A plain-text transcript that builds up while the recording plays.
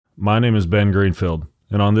My name is Ben Greenfield,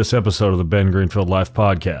 and on this episode of the Ben Greenfield Life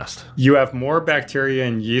Podcast, you have more bacteria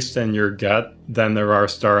and yeast in your gut than there are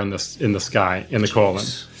stars in the sky, in the colon.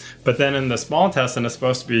 But then in the small intestine, it's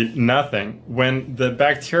supposed to be nothing. When the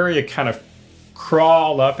bacteria kind of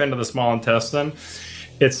crawl up into the small intestine,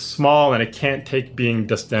 it's small and it can't take being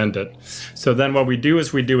distended. So then what we do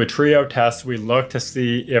is we do a trio test. We look to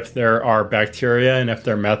see if there are bacteria and if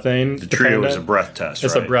they're methane. The trio is a breath test,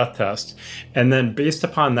 It's a breath test. And then based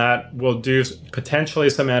upon that, we'll do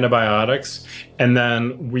potentially some antibiotics, and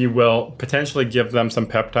then we will potentially give them some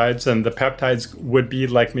peptides. And the peptides would be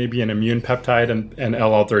like maybe an immune peptide and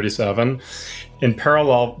LL37. In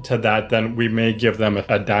parallel to that, then we may give them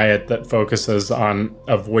a diet that focuses on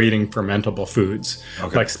avoiding fermentable foods,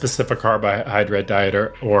 like specific carbohydrate diet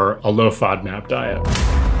or a low FODMAP diet.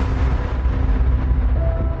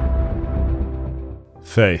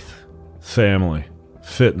 faith, family,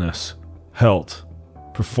 fitness, health,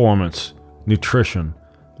 performance, nutrition,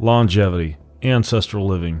 longevity, ancestral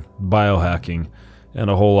living, biohacking, and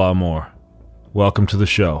a whole lot more. Welcome to the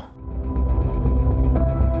show.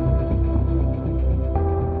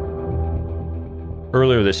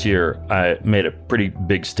 Earlier this year, I made a pretty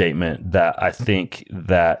big statement that I think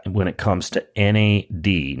that when it comes to NAD,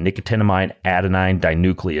 nicotinamide adenine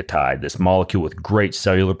dinucleotide, this molecule with great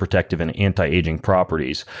cellular protective and anti-aging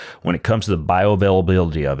properties, when it comes to the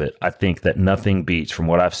bioavailability of it, I think that nothing beats, from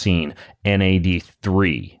what I've seen,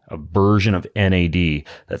 NAD3, a version of NAD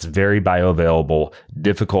that's very bioavailable,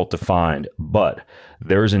 difficult to find, but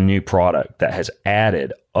there's a new product that has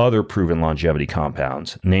added other proven longevity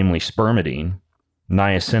compounds, namely spermidine,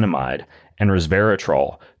 niacinamide, and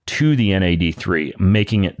resveratrol to the NAD3,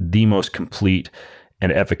 making it the most complete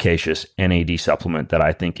and efficacious NAD supplement that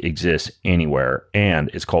I think exists anywhere. And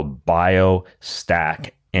it's called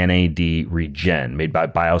BioStack NAD Regen, made by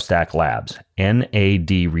BioStack Labs.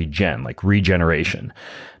 NAD Regen, like regeneration.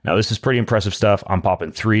 Now, this is pretty impressive stuff. I'm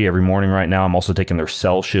popping 3 every morning right now. I'm also taking their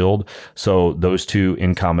Cell Shield. So those two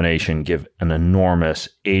in combination give an enormous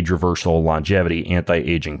age reversal, longevity,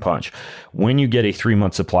 anti-aging punch. When you get a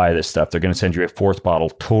 3-month supply of this stuff, they're going to send you a 4th bottle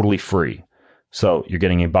totally free. So you're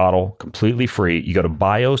getting a bottle completely free. You go to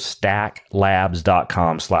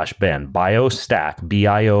biostacklabs.com/Ben. Biostack,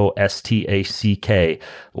 BIOSTACK,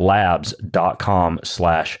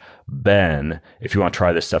 labs.com/Ben if you want to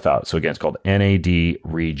try this stuff out. So again, it's called NAD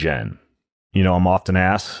Regen. You know, I'm often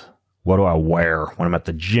asked, what do I wear when I'm at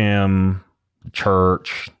the gym,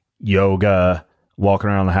 church, yoga, walking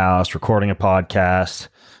around the house, recording a podcast,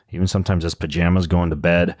 even sometimes as pajamas going to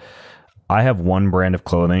bed? I have one brand of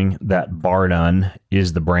clothing that, bar none,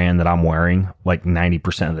 is the brand that I'm wearing like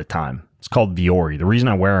 90% of the time. It's called Vuori. The reason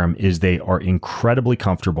I wear them is they are incredibly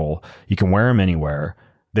comfortable. You can wear them anywhere.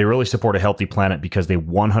 They really support a healthy planet because they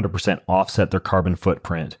 100% offset their carbon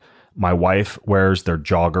footprint. My wife wears their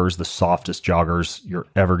joggers, the softest joggers you're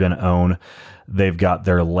ever going to own. They've got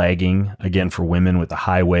their legging, again, for women with a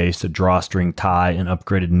high waist, a drawstring tie, an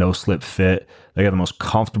upgraded no-slip fit. They got the most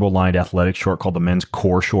comfortable lined athletic short called the men's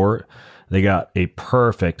core short. They got a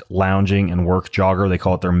perfect lounging and work jogger. They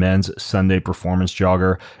call it their men's Sunday performance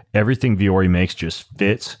jogger. Everything Vuori makes just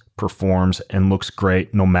fits, performs, and looks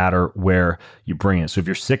great no matter where you bring it. So if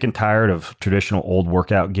you're sick and tired of traditional old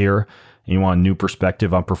workout gear and you want a new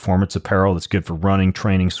perspective on performance apparel that's good for running,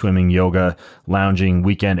 training, swimming, yoga, lounging,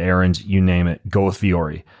 weekend errands, you name it, go with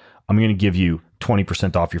Vuori. I'm going to give you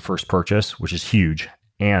 20% off your first purchase, which is huge,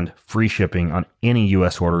 and free shipping on any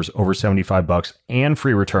U.S. orders over $75 and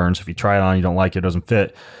free returns. If you try it on, you don't like it, doesn't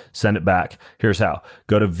fit, send it back. Here's how.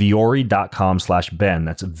 Go to vuori.com/Ben.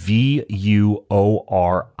 That's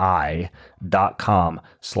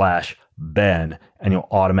VUORI.com/Ben, and you'll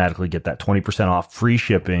automatically get that 20% off free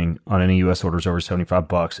shipping on any U.S. orders over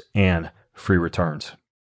 $75 and free returns.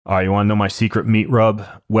 All right, you want to know my secret meat rub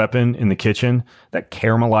weapon in the kitchen that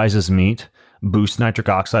caramelizes meat, boosts nitric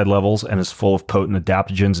oxide levels, and is full of potent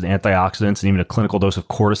adaptogens and antioxidants, and even a clinical dose of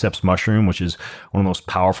cordyceps mushroom, which is one of the most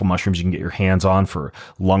powerful mushrooms you can get your hands on for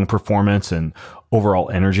lung performance and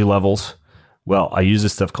overall energy levels? Well, I use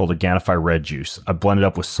this stuff called Organifi Red Juice. I blend it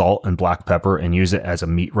up with salt and black pepper and use it as a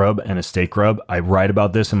meat rub and a steak rub. I write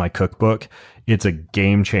about this in my cookbook. It's a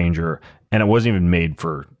game changer, and it wasn't even made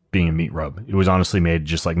for being a meat rub. It was honestly made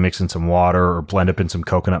just like mix in some water or blend up in some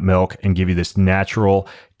coconut milk and give you this natural,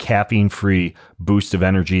 caffeine-free boost of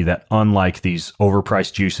energy that, unlike these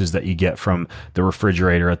overpriced juices that you get from the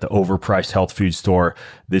refrigerator at the overpriced health food store,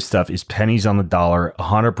 this stuff is pennies on the dollar,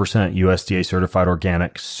 100% USDA certified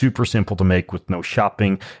organic, super simple to make with no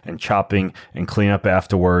shopping and chopping and cleanup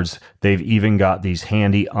afterwards. They've even got these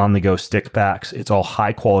handy on-the-go stick packs. It's all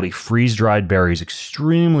high-quality, freeze-dried berries,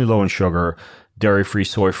 extremely low in sugar, dairy-free,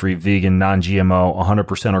 soy-free, vegan, non-GMO,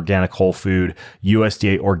 100% organic whole food,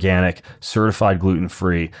 USDA organic, certified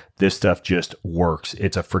gluten-free. This stuff just works.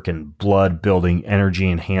 It's a freaking blood-building,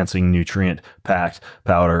 energy-enhancing, nutrient-packed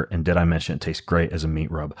powder. And did I mention it tastes great as a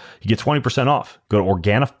meat rub? You get 20% off. Go to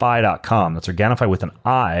Organifi.com. That's Organifi with an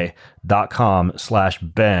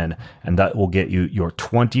I.com/Ben. And that will get you your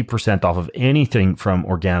 20% off of anything from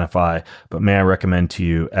Organifi. But may I recommend to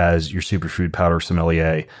you as your superfood powder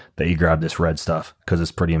sommelier that you grab this red stuff because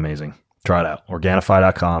it's pretty amazing. Try it out.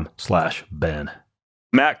 Organifi.com/Ben.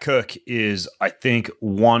 Matt Cook is, I think,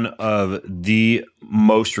 one of the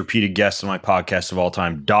most repeated guests on my podcast of all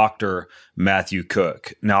time, Dr. Matthew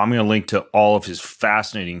Cook. Now, I'm going to link to all of his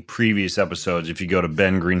fascinating previous episodes if you go to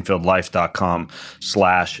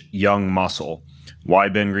bengreenfieldlife.com/youngmuscle. Why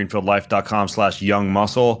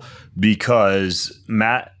bengreenfieldlife.com/youngmuscle? Because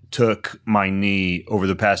Matt took my knee over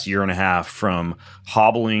the past year and a half from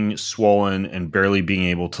hobbling, swollen, and barely being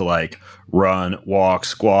able to like run, walk,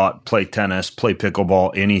 squat, play tennis, play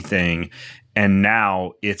pickleball, anything. And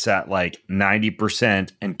now it's at like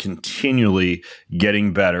 90% and continually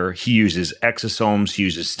getting better. He uses exosomes, he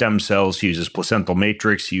uses stem cells, he uses placental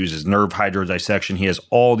matrix, he uses nerve hydrodissection. He has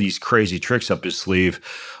all these crazy tricks up his sleeve,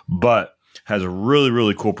 but has a really,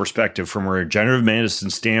 really cool perspective from a regenerative medicine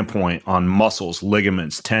standpoint on muscles,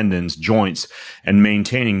 ligaments, tendons, joints, and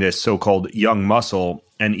maintaining this so-called young muscle,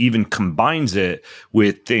 and even combines it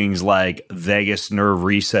with things like vagus nerve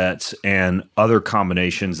resets and other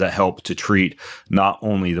combinations that help to treat not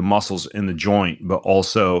only the muscles in the joint, but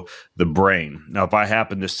also the brain. Now, if I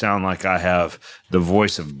happen to sound like I have the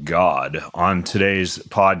voice of God on today's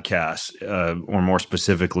podcast, or more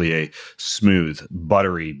specifically, a smooth,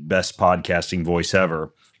 buttery, best podcasting voice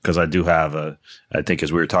ever, because I do have I think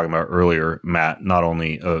as we were talking about earlier, Matt, not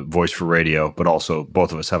only a voice for radio, but also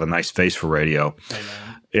both of us have a nice face for radio. Amen.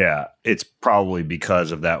 Yeah, it's probably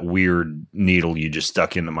because of that weird needle you just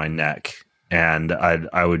stuck into my neck. And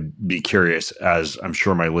I would be curious, as I'm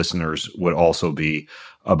sure my listeners would also be,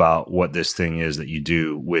 about what this thing is that you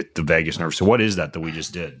do with the vagus nerve. So what is that we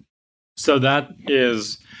just did? So that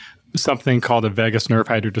is something called a vagus nerve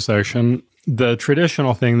hydrodissection. The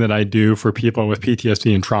traditional thing that I do for people with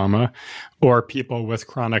PTSD and trauma, or people with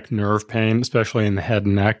chronic nerve pain, especially in the head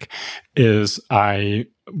and neck, is I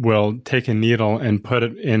will take a needle and put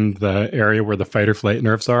it in the area where the fight or flight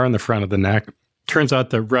nerves are in the front of the neck. Turns out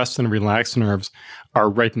the rest and relax nerves are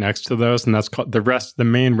right next to those, and that's called the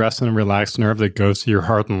main rest and relax nerve that goes to your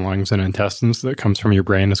heart and lungs and intestines that comes from your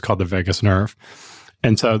brain is called the vagus nerve.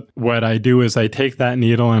 And so what I do is I take that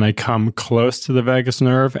needle and I come close to the vagus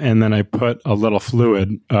nerve, and then I put a little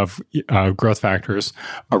fluid of growth factors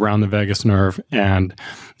around the vagus nerve. And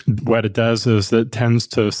what it does is it tends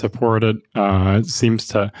to support it. It seems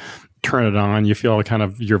to turn it on. You feel kind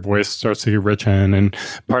of your voice starts to get rich in. And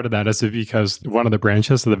part of that is because one of the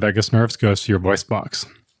branches of the vagus nerves goes to your voice box.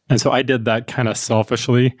 And so I did that kind of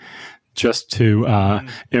selfishly, just to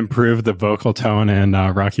improve the vocal tone and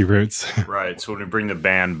Rocky Roots. Right. So when we bring the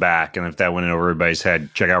band back, and if that went over everybody's head,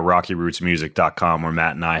 check out rockyrootsmusic.com, where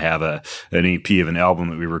Matt and I have an EP of an album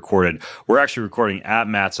that we recorded. We're actually recording at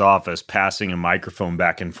Matt's office, passing a microphone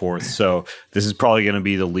back and forth. So this is probably going to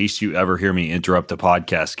be the least you ever hear me interrupt a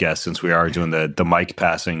podcast guest, since we are doing the mic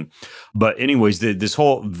passing. But anyways, this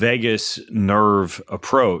whole vagus nerve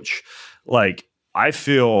approach, like I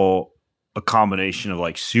feel a combination of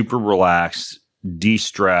like super relaxed,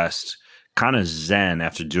 de-stressed, kind of zen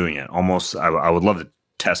after doing it. Almost, I would love to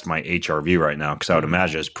test my HRV right now, because I would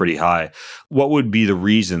imagine it's pretty high. What would be the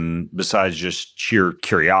reason, besides just sheer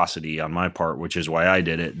curiosity on my part, which is why I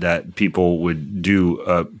did it, that people would do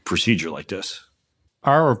a procedure like this?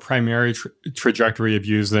 Our primary trajectory of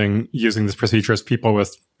using this procedure is people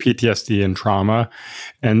with PTSD and trauma.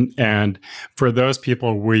 And for those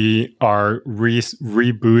people, we are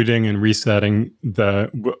rebooting and resetting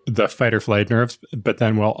the fight or flight nerves, but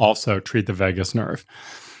then we'll also treat the vagus nerve.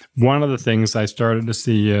 One of the things I started to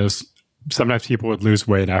see is sometimes people would lose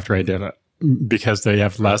weight after I did it because they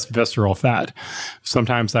have less visceral fat.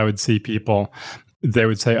 Sometimes I would see people, they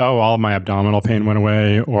would say, oh, all my abdominal pain went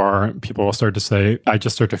away, or people will start to say, I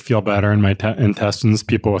just start to feel better in my intestines.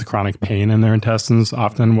 People with chronic pain in their intestines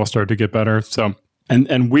often will start to get better. So,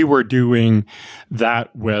 and we were doing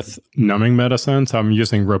that with numbing medicine. So I'm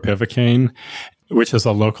using ropivacaine, which is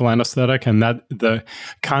a local anesthetic. And that the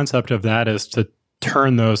concept of that is to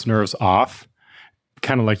turn those nerves off,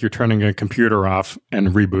 kind of like you're turning a computer off and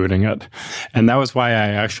rebooting it. And that was why I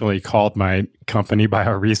actually called my company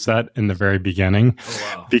BioReset in the very beginning,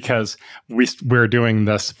 because we're doing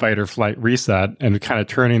this fight or flight reset and kind of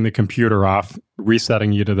turning the computer off,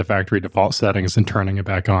 resetting you to the factory default settings and turning it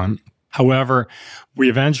back on. However, we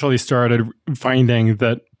eventually started finding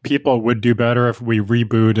that people would do better if we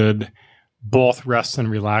rebooted both rest and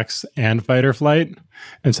relax and fight or flight.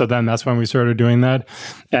 And so then that's when we started doing that.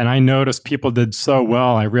 And I noticed people did so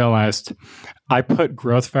well, I realized I put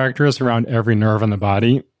growth factors around every nerve in the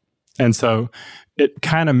body. And so it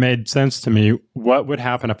kind of made sense to me what would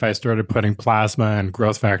happen if I started putting plasma and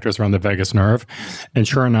growth factors around the vagus nerve. And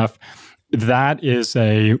sure enough, that is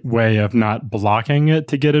a way of not blocking it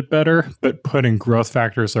to get it better, but putting growth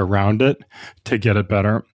factors around it to get it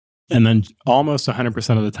better. And then almost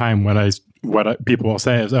 100% of the time, what people will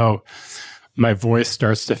say is, "Oh, my voice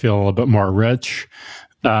starts to feel a little bit more rich.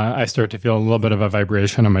 I start to feel a little bit of a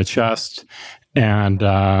vibration in my chest." And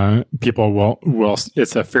people will.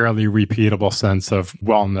 It's a fairly repeatable sense of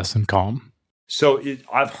wellness and calm. So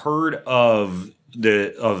I've heard of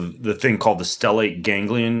the thing called the stellate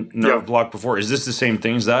ganglion nerve block before. Is this the same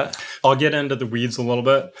thing as that? I'll get into the weeds a little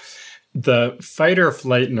bit. The fight or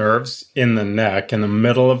flight nerves in the neck, in the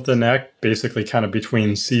middle of the neck, basically kind of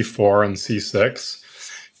between C4 and C6,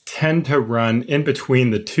 tend to run in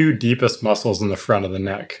between the two deepest muscles in the front of the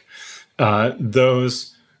neck.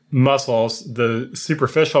 Those muscles, the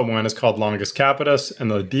superficial one is called longus capitis,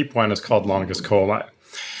 and the deep one is called longus colli.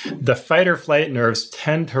 The fight or flight nerves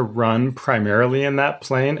tend to run primarily in that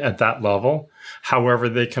plane at that level. However,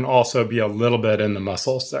 they can also be a little bit in the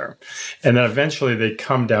muscles there. And then eventually they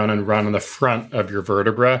come down and run on the front of your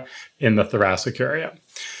vertebra in the thoracic area.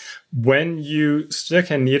 When you stick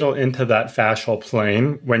a needle into that fascial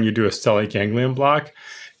plane, when you do a stellate ganglion block,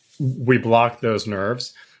 we block those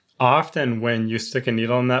nerves. Often when you stick a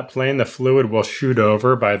needle in that plane, the fluid will shoot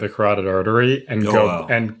over by the carotid artery and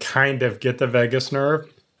and kind of get the vagus nerve.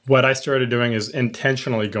 What I started doing is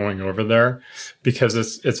intentionally going over there because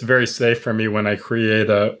it's very safe for me when I create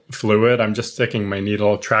a fluid. I'm just sticking my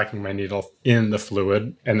needle, tracking my needle in the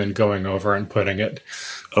fluid, and then going over and putting it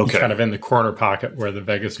kind of in the corner pocket where the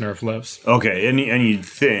vagus nerve lives. Okay, and you'd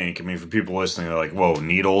think, I mean, for people listening, they're like, whoa,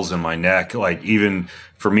 needles in my neck. Like, even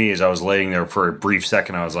for me, as I was laying there for a brief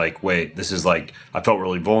second, I was like, wait, this is like, I felt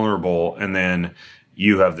really vulnerable. And then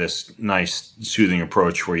you have this nice soothing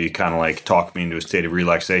approach where you kind of like talk me into a state of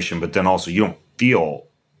relaxation, but then also you don't feel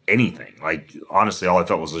anything. Like, honestly, all I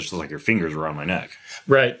felt was just like your fingers around my neck.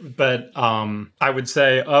 Right. But I would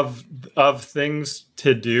say of things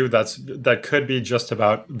to do, that could be just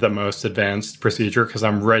about the most advanced procedure because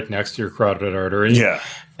I'm right next to your carotid artery. Yeah.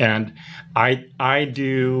 And I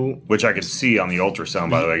do... Which I could see on the ultrasound,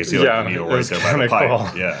 by the way. I could see like the needle right there by the pipe.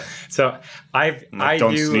 Cool. Yeah. So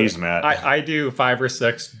don't sneeze, Matt. I do 5 or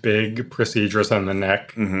 6 big procedures on the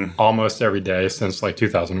neck almost every day since like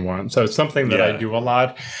 2001. So it's something that I do a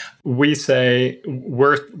lot. We say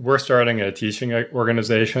we're starting a teaching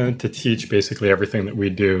organization to teach basically everything that we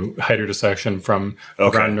do, hydrodissection from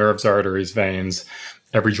around nerves, arteries, veins,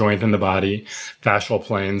 every joint in the body, fascial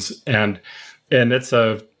planes, and it's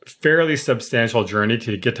a fairly substantial journey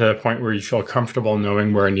to get to a point where you feel comfortable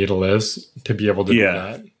knowing where a needle is to be able to do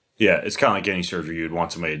that. Yeah, it's kind of like any surgery. You'd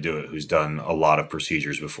want somebody to do it who's done a lot of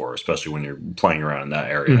procedures before, especially when you're playing around in that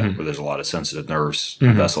area where there's a lot of sensitive nerves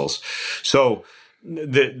and vessels. So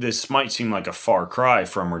this might seem like a far cry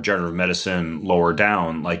from regenerative medicine lower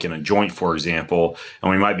down, like in a joint, for example,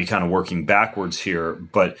 and we might be kind of working backwards here,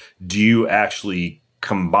 but do you actually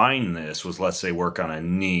combine this with, let's say, work on a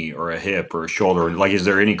knee or a hip or a shoulder? Like, is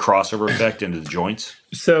there any crossover effect into the joints?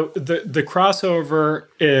 So the crossover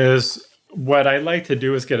is... What I like to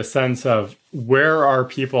do is get a sense of where are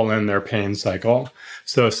people in their pain cycle.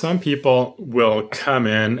 So some people will come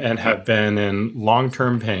in and have been in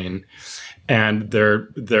long-term pain, and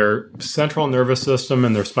their central nervous system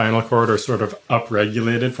and their spinal cord are sort of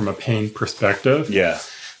upregulated from a pain perspective. Yeah.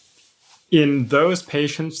 In those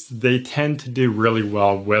patients, they tend to do really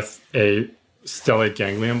well with a stellate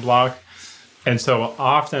ganglion block. And so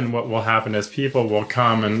often what will happen is people will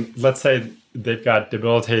come and let's say they've got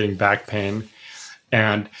debilitating back pain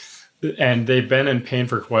and they've been in pain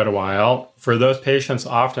for quite a while. For those patients,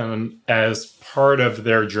 often as part of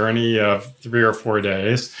their journey of 3 or 4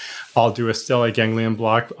 days, I'll do a stellate ganglion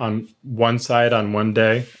block on one side on one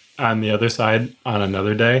day, on the other side on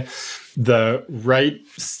another day. The right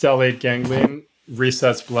stellate ganglion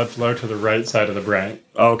resets blood flow to the right side of the brain.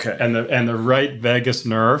 Okay. And the right vagus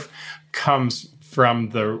nerve comes from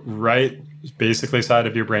the right basically side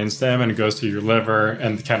of your brainstem and goes to your liver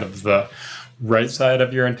and kind of the right side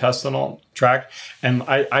of your intestinal tract. And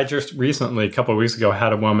I just recently, a couple of weeks ago,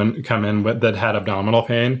 had a woman come in that had abdominal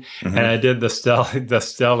pain, and I did the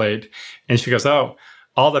stellate, and she goes, "Oh,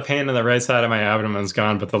 all the pain on the right side of my abdomen's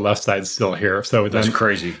gone, but the left side's still here." So that's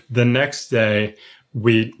crazy. The next day,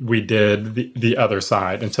 we did the other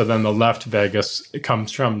side. And so then the left vagus, it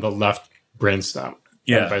comes from the left brainstem.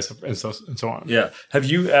 Yeah. And so on. Yeah. Have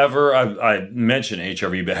you ever, I mentioned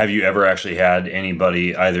HRV, but have you ever actually had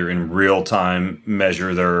anybody either in real time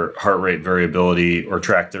measure their heart rate variability or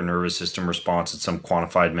track their nervous system response in some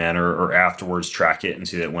quantified manner, or afterwards track it and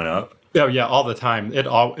see that it went up? Oh yeah, all the time. It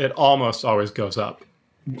almost always goes up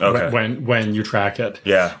when you track it.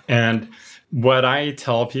 Yeah. And what I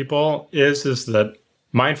tell people is that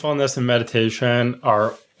mindfulness and meditation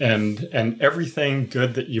are and everything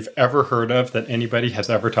good that you've ever heard of that anybody has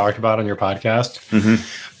ever talked about on your podcast,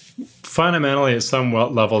 fundamentally at some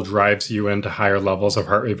level drives you into higher levels of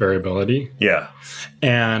heart rate variability. Yeah.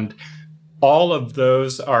 And all of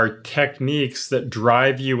those are techniques that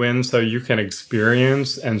drive you in so you can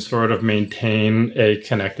experience and sort of maintain a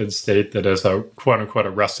connected state that is a quote unquote a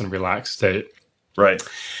rest and relax state. Right.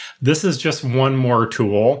 This is just one more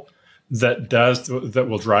tool that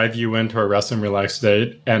will drive you into a rest and relax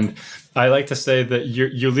state. And I like to say that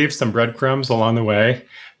you leave some breadcrumbs along the way.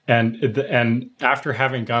 And after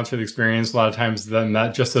having gone through the experience, a lot of times then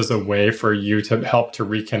that just is a way for you to help to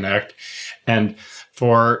reconnect. And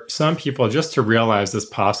for some people, just to realize it's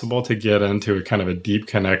possible to get into a kind of a deep,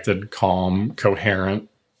 connected, calm, coherent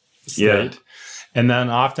state. Yeah. And then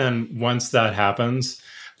often once that happens,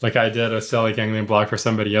 like I did a stellate ganglion block for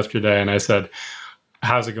somebody yesterday, and I said,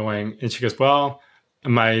 "How's it going?" And she goes, "Well,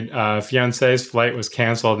 my fiance's flight was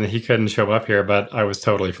canceled and he couldn't show up here, but I was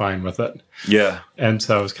totally fine with it." Yeah. And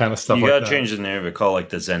so it's kind of stuff you like that. You got to change the name of it, call it like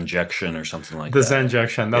the Zenjection or something like that. The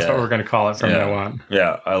Zenjection. That's what we're going to call it from now on.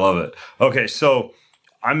 Yeah, I love it. Okay, so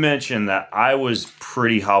I mentioned that I was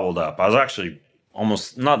pretty hobbled up. I was actually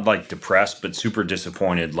almost not like depressed, but super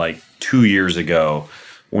disappointed like 2 years ago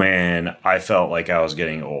when I felt like I was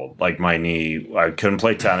getting old. Like my knee, I couldn't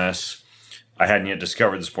play tennis. I hadn't yet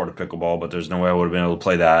discovered the sport of pickleball, but there's no way I would have been able to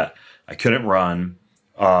play that. I couldn't run.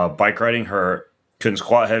 Bike riding hurt. Couldn't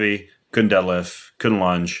squat heavy. Couldn't deadlift. Couldn't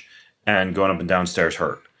lunge. And going up and down stairs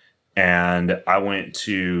hurt. And I went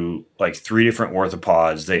to like 3 different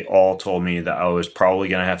orthopods. They all told me that I was probably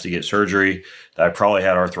going to have to get surgery, that I probably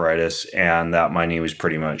had arthritis, and that my knee was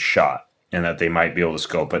pretty much shot, and that they might be able to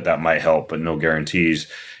scope it. That might help, but no guarantees.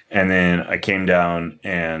 And then I came down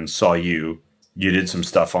and saw you. You did some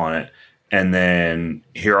stuff on it. And then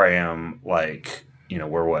here I am, like,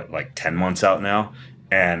 we're like 10 months out now.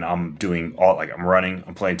 And I'm doing all, like, I'm running,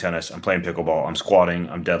 I'm playing tennis, I'm playing pickleball, I'm squatting,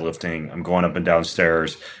 I'm deadlifting, I'm going up and down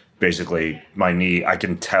stairs. Basically, my knee, I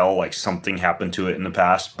can tell like something happened to it in the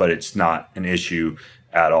past, but it's not an issue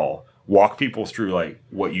at all. Walk people through like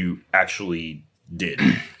what you actually did.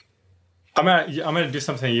 I'm gonna do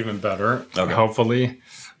something even better. Okay. Hopefully,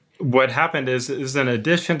 what happened is in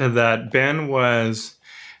addition to that, Ben was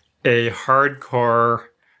a hardcore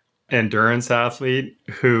endurance athlete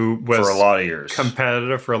who was for a lot of years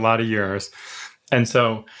competitive for a lot of years, and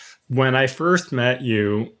so when I first met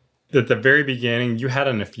you. At the very beginning, you had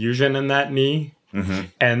an effusion in that knee,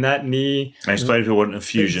 and that knee. I explained to you what an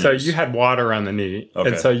effusion so is. You had water on the knee, okay.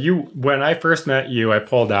 And so when I first met you, I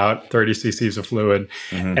pulled out 30 cc's of fluid,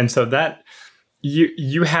 and so that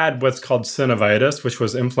you had what's called synovitis, which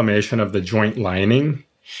was inflammation of the joint lining,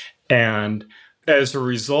 and as a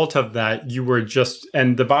result of that, you were just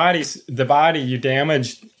and the body you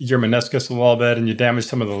damaged your meniscus a little bit, and you damaged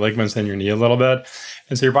some of the ligaments in your knee a little bit,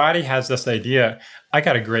 and so your body has this idea. I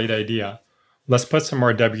got a great idea. Let's put some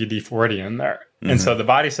more WD-40 in there. And so the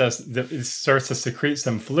body says it starts to secrete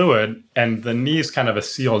some fluid, and the knee is kind of a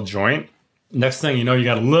sealed joint. Next thing you know, you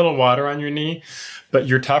got a little water on your knee, but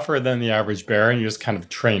you're tougher than the average bear, and you just kind of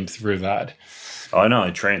trained through that. Oh, I know.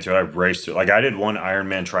 I trained through it. I raced through it. Like I did one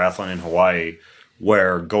Ironman triathlon in Hawaii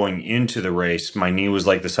where going into the race, my knee was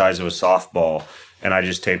like the size of a softball. And I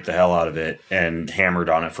just taped the hell out of it and hammered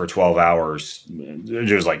on it for 12 hours.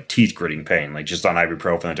 It was like teeth gritting pain, like just on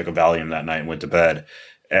ibuprofen. I took a Valium that night and went to bed.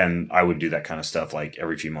 And I would do that kind of stuff like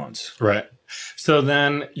every few months. Right. So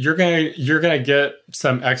then you're gonna get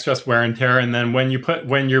some excess wear and tear. And then when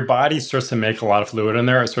your body starts to make a lot of fluid in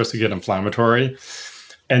there, it starts to get inflammatory.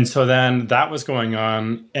 And so then that was going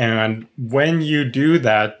on. And when you do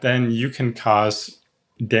that, then you can cause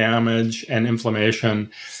damage and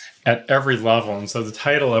inflammation at every level. And so the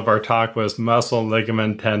title of our talk was muscle,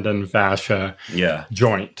 ligament, tendon, fascia,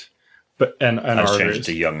 joint. And arteries. Changed it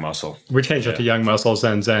to young muscle. We changed it to young muscles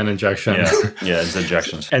and Zenjections. Yeah,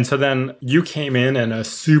 Zenjections. And so then you came in a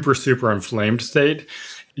super, super inflamed state.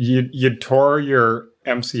 You tore your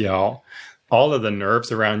MCL. All of the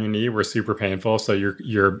nerves around your knee were super painful. So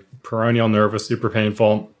your peroneal nerve was super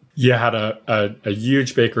painful. you had a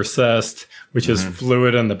huge Baker cyst, which is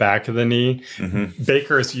fluid in the back of the knee.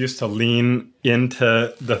 Bakers used to lean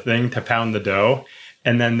into the thing to pound the dough.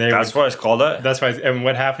 And then That's why it's called that? That's why. And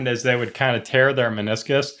what happened is they would kind of tear their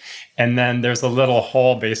meniscus. And then there's a little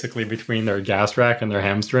hole basically between their gastroc and their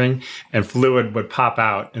hamstring, and fluid would pop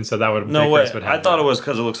out. And so that would No way. would I thought it was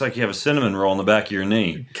because it looks like you have a cinnamon roll in the back of your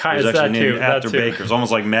knee. Kind It was of that actually named too. after That too. Baker's,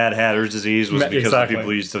 almost like Mad Hatter's disease was because Exactly. the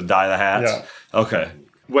people used to dye the hats. Yeah. Okay.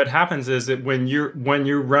 What happens is that when you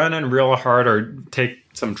run in real hard or take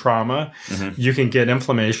some trauma, you can get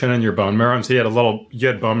inflammation in your bone marrow. And so you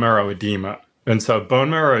had bone marrow edema. And so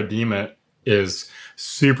bone marrow edema is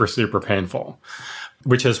super, super painful,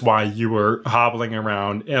 which is why you were hobbling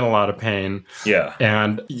around in a lot of pain. Yeah.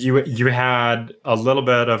 And you had a little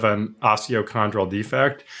bit of an osteochondral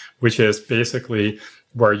defect, which is basically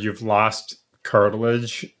where you've lost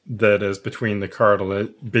cartilage that is between the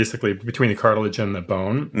cartilage, basically between the cartilage and the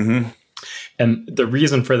bone. And the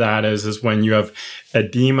reason for that is when you have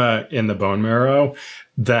edema in the bone marrow,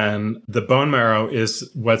 then the bone marrow is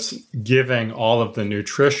what's giving all of the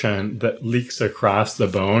nutrition that leaks across the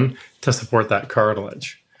bone to support that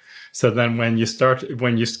cartilage. So then when you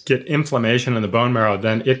get inflammation in the bone marrow,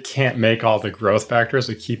 then it can't make all the growth factors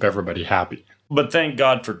that keep everybody happy. But thank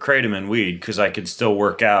God for kratom and weed, because I could still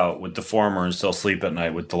work out with the former and still sleep at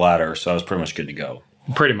night with the latter. So I was pretty much good to go.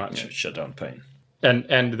 Pretty much. Shut down pain.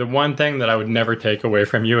 And the one thing that I would never take away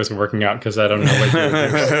from you is working out, because I don't know what you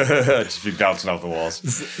would do. Just be bouncing off the walls.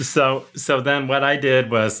 So then what I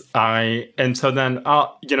did was there's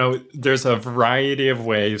a variety of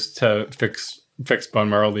ways to fix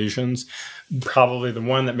bone marrow lesions. Probably the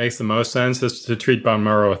one that makes the most sense is to treat bone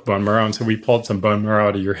marrow with bone marrow. And so we pulled some bone marrow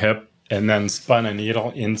out of your hip and then spun a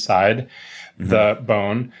needle inside the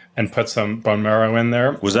bone and put some bone marrow in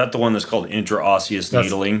there. Was that the one that's called intraosseous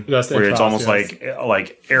needling? That's where it's almost intraosseous.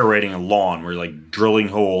 like aerating a lawn, where you're like drilling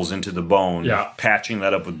holes into the bone, patching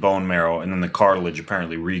that up with bone marrow, and then the cartilage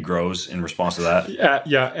apparently regrows in response to that.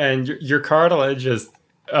 Yeah, and your cartilage is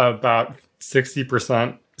about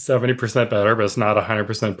 60%, 70% better, but it's not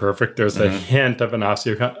 100% perfect. There's a hint of an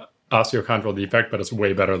osteochondral defect, but it's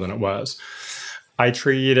way better than it was. I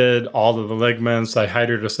treated all of the ligaments. I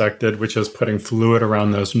hydrodissected, which is putting fluid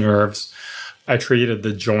around those nerves. I treated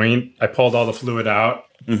the joint. I pulled all the fluid out,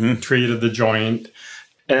 treated the joint.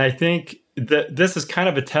 And I think that this is kind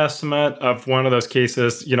of a testament of one of those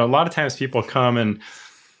cases. A lot of times people come and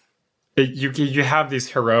you have these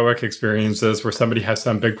heroic experiences where somebody has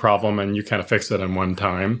some big problem and you kind of fix it in one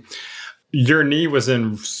time. Your knee was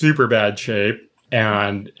in super bad shape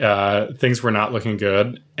and things were not looking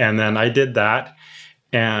good. And then I did that.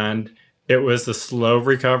 And it was a slow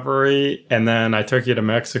recovery. And then I took you to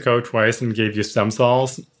Mexico twice and gave you stem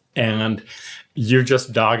cells. And you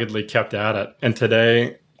just doggedly kept at it. And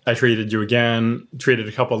today I treated you again, treated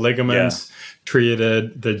a couple ligaments,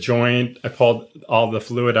 treated the joint. I pulled all the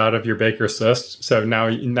fluid out of your Baker cyst. So now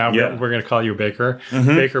we're going to call you Baker,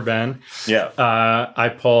 Baker Ben. Yeah. I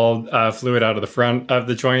pulled fluid out of the front of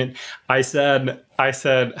the joint. I said,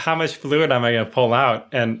 how much fluid am I going to pull out?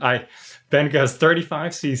 And Ben goes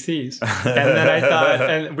 35 cc's. And then I thought,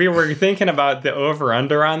 and we were thinking about the over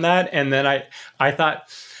under on that. And then I thought,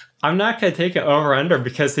 I'm not going to take it over under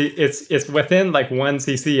because it's within like 1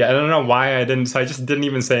 cc. I don't know why I didn't. So I just didn't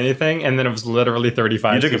even say anything. And then it was literally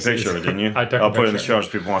 35 You took cc's. a picture of it, didn't you? I took a picture. I'll put it in the show notes.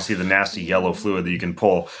 People want to see the nasty yellow fluid that you can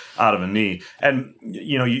pull out of a knee. And,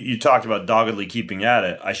 you talked about doggedly keeping at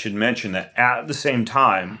it. I should mention that at the same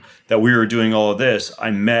time that we were doing all of this,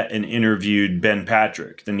 I met and interviewed Ben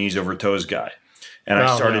Patrick, the knees over toes guy. And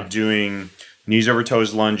I started doing knees over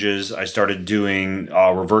toes lunges. I started doing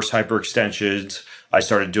reverse hyperextensions. I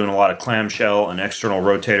started doing a lot of clamshell and external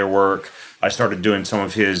rotator work. I started doing some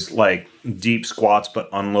of his like deep squats, but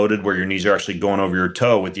unloaded, where your knees are actually going over your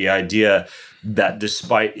toe, with the idea that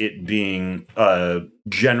despite it being a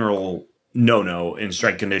general no-no in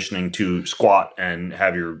strength conditioning to squat and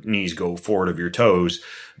have your knees go forward of your toes,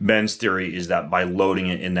 Ben's theory is that by loading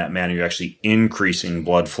it in that manner, you're actually increasing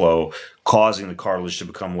blood flow, causing the cartilage to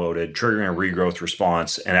become loaded, triggering a regrowth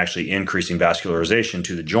response, and actually increasing vascularization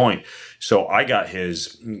to the joint. So I got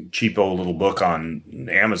his cheapo little book on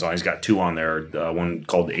Amazon. He's got 2 on there, one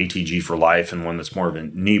called ATG for Life and one that's more of a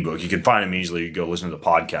knee book. You can find him easily. You go listen to the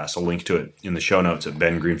podcast. I'll link to it in the show notes at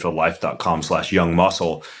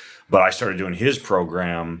bengreenfieldlife.com/youngmuscle. But I started doing his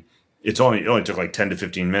program it only took like 10 to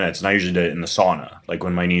 15 minutes. And I usually did it in the sauna, like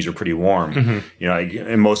when my knees are pretty warm,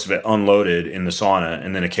 and most of it unloaded in the sauna.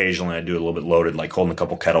 And then occasionally I do a little bit loaded, like holding a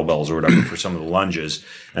couple kettlebells or whatever for some of the lunges.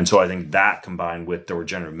 And so I think that combined with the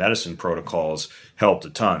regenerative medicine protocols helped a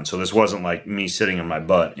ton. So this wasn't like me sitting on my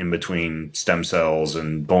butt in between stem cells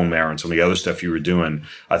and bone marrow and some of the other stuff you were doing.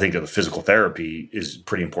 I think that the physical therapy is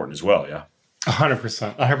pretty important as well. Yeah.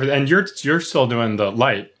 100%. And you're still doing the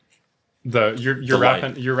light. You're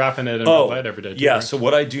wrapping it in light every day. Yeah. Right? So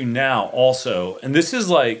what I do now also, and this is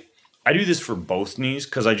like, I do this for both knees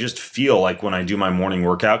because I just feel like when I do my morning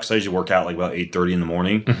workout, because I usually work out like about 8:30 in the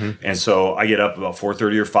morning. And so I get up about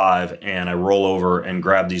 4:30 or 5 and I roll over and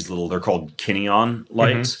grab these they're called Kineon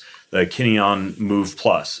lights, the Kineon Move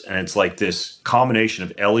Plus. And it's like this combination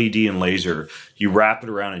of LED and laser. You wrap it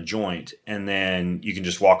around a joint and then you can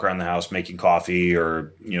just walk around the house making coffee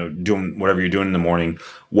or, doing whatever you're doing in the morning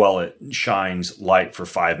while it shines light for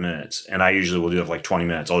 5 minutes. And I usually will do it for like 20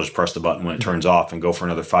 minutes. I'll just press the button when it turns off and go for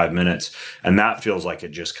another 5 minutes. And that feels like it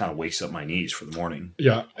just kind of wakes up my knees for the morning.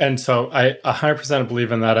 Yeah. And so I 100%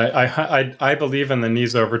 believe in that. I believe in the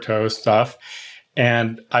knees over toes stuff.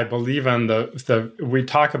 And I believe in we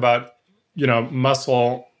talk about,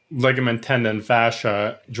 muscle, ligament, tendon,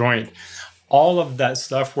 fascia, joint, all of that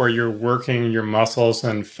stuff where you're working your muscles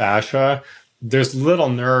and fascia, there's little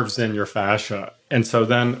nerves in your fascia. And so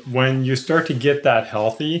then when you start to get that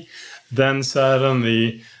healthy, then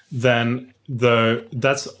suddenly,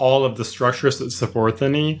 that's all of the structures that support the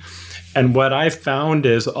knee. And what I found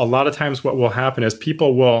is a lot of times what will happen is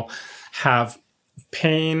people will have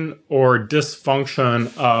pain or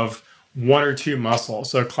dysfunction of one or two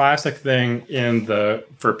muscles. So a classic thing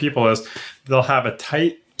for people is they'll have a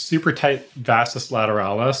super tight vastus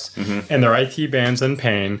lateralis and their IT band's in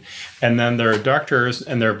pain, and then their adductors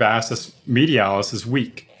and their vastus medialis is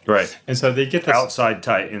weak. Right. And so they get this outside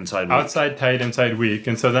tight, inside weak. Outside tight, inside weak.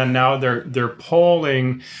 And so then now they're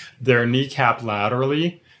pulling their kneecap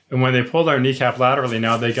laterally. And when they pull their kneecap laterally,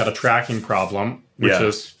 now they got a tracking problem,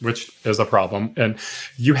 which is a problem. And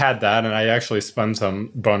you had that, and I actually spun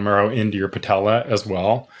some bone marrow into your patella as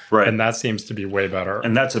well. Right. And that seems to be way better.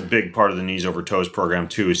 And that's a big part of the Knees Over Toes program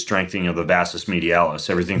too, is strengthening of the vastus medialis.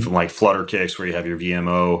 Everything from like flutter kicks where you have your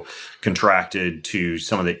VMO contracted to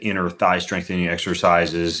some of the inner thigh strengthening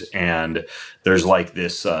exercises. And there's like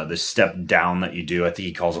this step down that you do. I think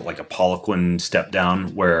he calls it like a Poliquin step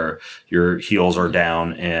down, where your heels are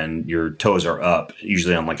down and your toes are up,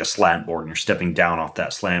 usually on like a slant board, and you're stepping down off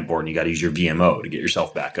that slant board, and you got to use your VMO to get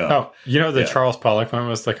yourself back up. Oh, Charles Poliquin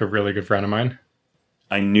was like a really good friend of mine.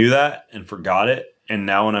 I knew that and forgot it. And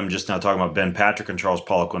now when I'm just now talking about Ben Patrick and Charles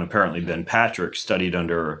Poliquin, apparently Ben Patrick studied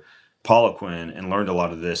under Poliquin and learned a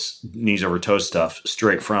lot of this knees over toes stuff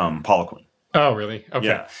straight from Poliquin. Oh, really? Okay.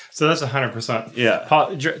 Yeah. So that's 100%. Yeah.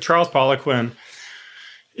 Charles Poliquin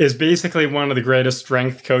is basically one of the greatest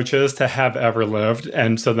strength coaches to have ever lived.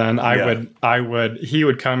 And so then he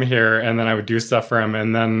would come here and then I would do stuff for him.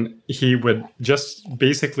 And then he would just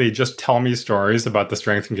tell me stories about the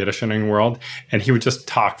strength and conditioning world. And he would just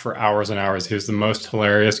talk for hours and hours. He was the most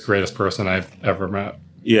hilarious, greatest person I've ever met.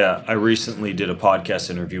 Yeah. I recently did a podcast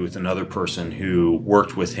interview with another person who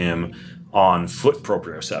worked with him on foot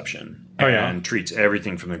proprioception. And treats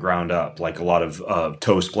everything from the ground up, like a lot of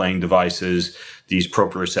toe splaying devices, these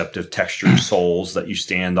proprioceptive textured soles that you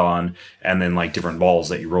stand on, and then like different balls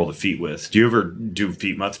that you roll the feet with. Do you ever do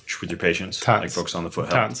feet much with your patients? Tons. Like focus on the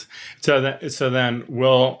foot health? Tons. So then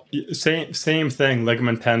we'll same thing,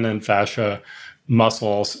 ligament, tendon, fascia,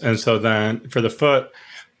 muscles. And so then for the foot,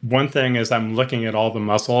 one thing is I'm looking at all the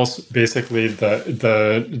muscles, basically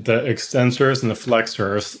the extensors and the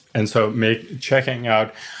flexors, and so checking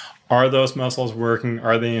out, are those muscles working?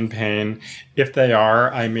 Are they in pain? If they are,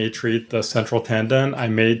 I may treat the central tendon. I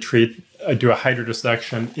may do a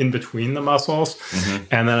hydrodissection in between the muscles,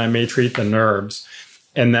 and then I may treat the nerves.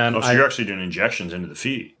 And then you're actually doing injections into the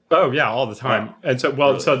feet. Oh yeah, all the time. Wow. And so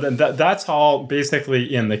really? So then that's all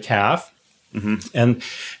basically in the calf, and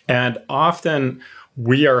often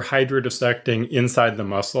we are hydrodissecting inside the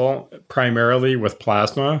muscle primarily with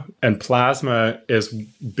plasma, and plasma is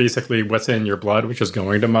basically what's in your blood, which is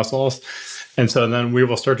going to muscles. And so then we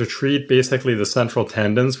will start to treat basically the central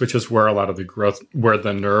tendons, which is where a lot of the growth, where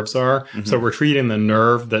the nerves are. So we're treating the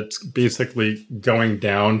nerve that's basically going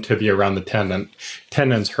down to be around the tendon.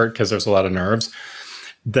 Tendons hurt because there's a lot of nerves.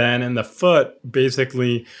 Then in the foot,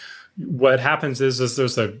 basically, what happens is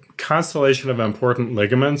there's a constellation of important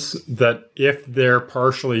ligaments that if they're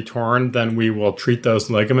partially torn, then we will treat those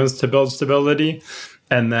ligaments to build stability.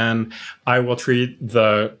 And then I will treat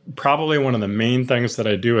probably one of the main things that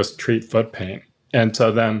I do is treat foot pain. And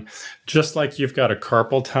so then just like you've got a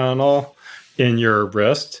carpal tunnel in your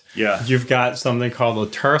wrist, you've got something called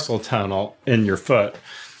a tarsal tunnel in your foot.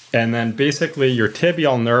 And then basically your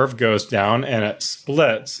tibial nerve goes down and it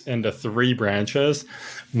splits into 3 branches.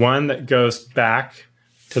 One that goes back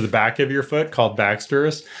to the back of your foot called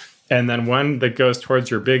Baxter's, and then one that goes towards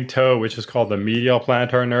your big toe, which is called the medial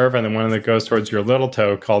plantar nerve, and then one that goes towards your little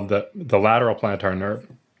toe called the lateral plantar nerve.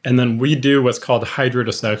 And then we do what's called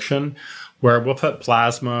hydrodissection, where we'll put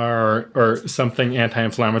plasma or something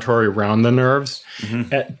anti-inflammatory around the nerves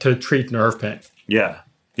to treat nerve pain. Yeah.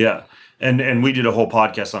 And we did a whole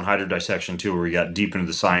podcast on hydrodissection too, where we got deep into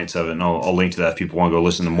the science of it. And I'll link to that if people want to go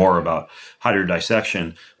listen to more about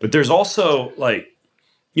hydrodissection. But there's also I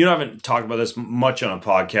haven't talked about this much on a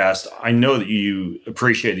podcast. I know that you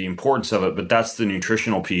appreciate the importance of it, but that's the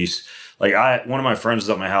nutritional piece. One of my friends was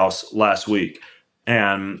at my house last week,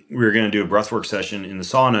 and we were going to do a breathwork session in the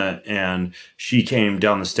sauna, and she came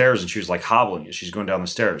down the stairs and she was like hobbling as she's going down the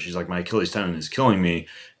stairs. She's like, my Achilles tendon is killing me.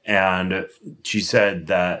 And she said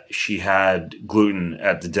that she had gluten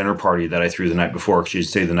at the dinner party that I threw the night before. She had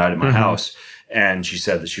stayed the night at my house. And she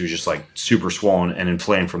said that she was just like super swollen and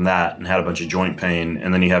inflamed from that and had a bunch of joint pain.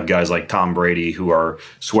 And then you have guys like Tom Brady who are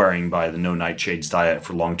swearing by the no nightshades diet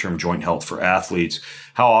for long-term joint health for athletes.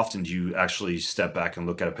 How often do you actually step back and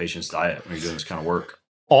look at a patient's diet when you're doing this kind of work?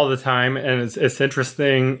 All the time. And it's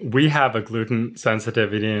interesting. We have a gluten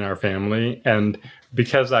sensitivity in our family. And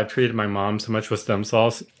because I've treated my mom so much with stem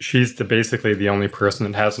cells, she's basically the only person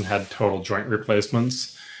that hasn't had total joint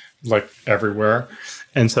replacements everywhere.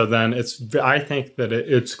 And so then I think that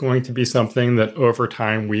it's going to be something that over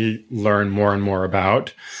time we learn more and more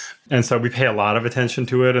about. And so we pay a lot of attention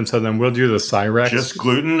to it. And so then we'll do the Cyrex. Just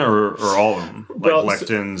gluten or all of them?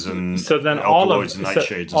 Lectins and alkaloids and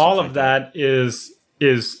nightshades? All of that is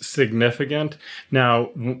significant. Now,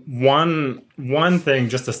 one thing,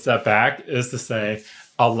 just to step back, is to say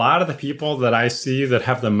a lot of the people that I see that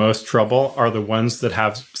have the most trouble are the ones that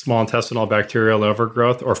have small intestinal bacterial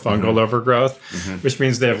overgrowth or fungal overgrowth, which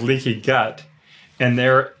means they have leaky gut and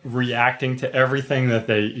they're reacting to everything that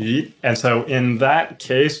they eat. And so in that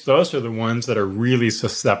case, those are the ones that are really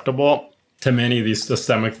susceptible to many of these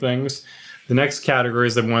systemic things. The next category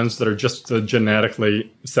is the ones that are just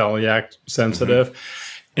genetically celiac sensitive.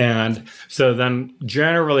 And so then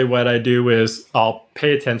generally what I do is I'll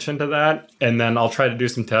pay attention to that, and then I'll try to do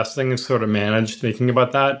some testing and sort of manage thinking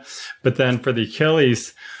about that. But then for the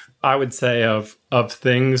Achilles, I would say of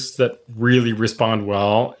things that really respond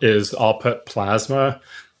well is I'll put plasma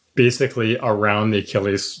basically around the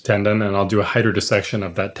Achilles tendon, and I'll do a hydrodissection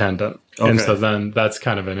of that tendon. Okay. And so then that's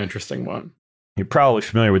kind of an interesting one. You're probably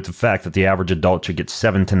familiar with the fact that the average adult should get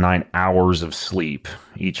 7 to 9 hours of sleep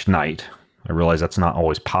each night. I realize that's not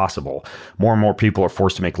always possible. More and more people are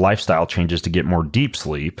forced to make lifestyle changes to get more deep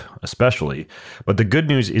sleep, especially. But the good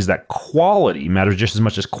news is that quality matters just as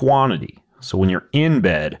much as quantity. So when you're in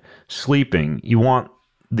bed sleeping, you want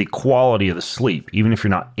the quality of the sleep, even if you're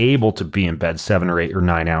not able to be in bed 7 or 8 or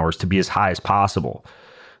 9 hours, to be as high as possible.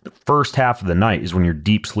 The first half of the night is when your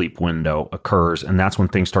deep sleep window occurs, and that's when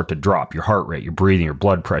things start to drop. Your heart rate, your breathing, your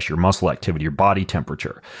blood pressure, your muscle activity, your body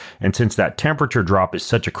temperature. And since that temperature drop is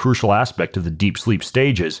such a crucial aspect of the deep sleep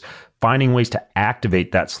stages, finding ways to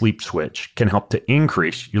activate that sleep switch can help to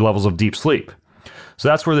increase your levels of deep sleep. So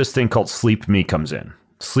that's where this thing called Sleep Me comes in.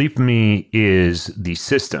 Sleep Me is the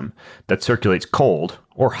system that circulates cold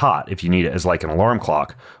or hot, if you need it as like an alarm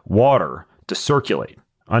clock, water to circulate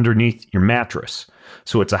underneath your mattress.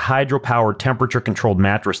 So it's a hydro-powered, temperature-controlled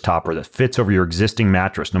mattress topper that fits over your existing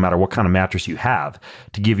mattress, no matter what kind of mattress you have,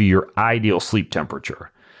 to give you your ideal sleep temperature.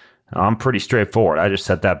 Now, I'm pretty straightforward. I just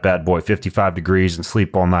set that bad boy 55 degrees and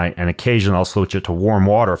sleep all night, and occasionally I'll switch it to warm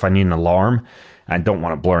water if I need an alarm. I don't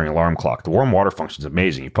want a blaring alarm clock. The warm water function is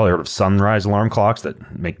amazing. You've probably heard of sunrise alarm clocks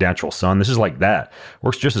that make natural sun. This is like that.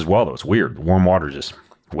 Works just as well, though. It's weird. The warm water just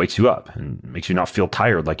wakes you up and makes you not feel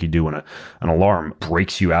tired like you do when an alarm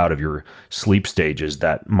breaks you out of your sleep stages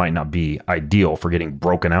that might not be ideal for getting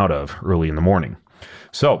broken out of early in the morning.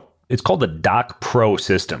 So it's called the Doc Pro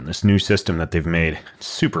system, this new system that they've made. It's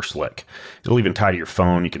super slick. It'll even tie to your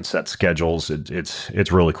phone. You can set schedules.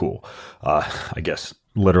 It's really cool. I guess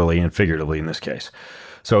literally and figuratively in this case.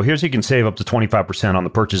 So here's how you can save up to 25% on the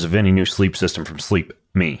purchase of any new sleep system from Sleep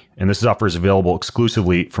Me. And this offer is available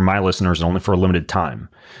exclusively for my listeners and only for a limited time.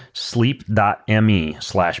 Sleep.me/Ben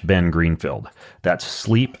Greenfield. That's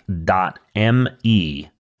sleep.me/Ben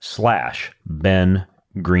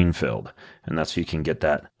Greenfield. And that's so you can get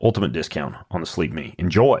that ultimate discount on the Sleep Me.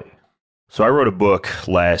 Enjoy. So I wrote a book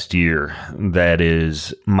last year that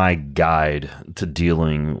is my guide to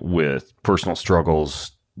dealing with personal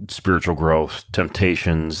struggles spiritual growth,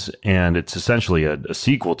 temptations, and it's essentially a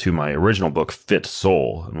sequel to my original book, Fit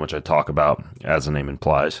Soul, in which I talk about, as the name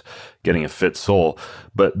implies, getting a fit soul.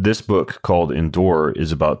 But this book called Endure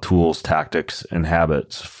is about tools, tactics, and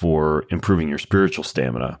habits for improving your spiritual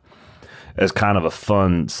stamina. As kind of a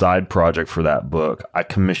fun side project for that book, I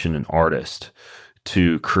commissioned an artist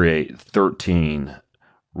to create 13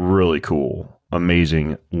 really cool,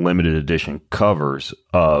 amazing limited edition covers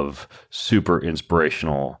of super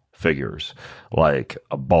inspirational figures like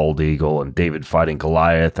a bald eagle and David fighting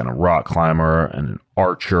Goliath and a rock climber and an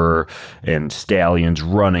archer and stallions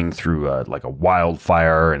running through like a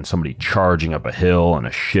wildfire and somebody charging up a hill and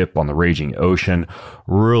a ship on the raging ocean.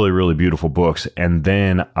 Really, really beautiful books. And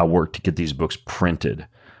then I worked to get these books printed.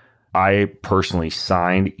 I personally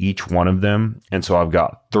signed each one of them. And so I've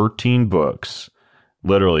got 13 books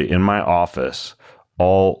literally in my office,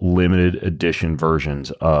 all limited edition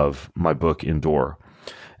versions of my book Endure.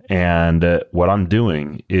 And what I'm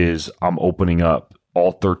doing is I'm opening up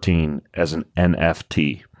all 13 as an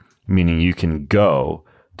NFT, meaning you can go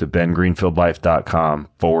to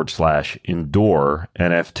bengreenfieldlife.com/endure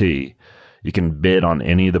NFT. You can bid on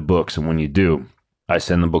any of the books. And when you do, I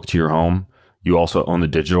send the book to your home. You also own the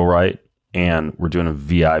digital right. And we're doing a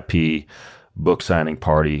VIP book signing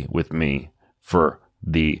party with me for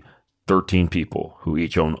the 13 people who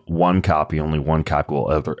each own one copy. Only one copy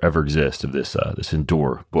will ever exist of this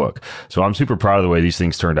Endure book. So I'm super proud of the way these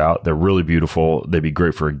things turned out. They're really beautiful. They'd be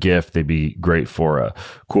great for a gift. They'd be great for a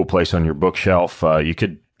cool place on your bookshelf. You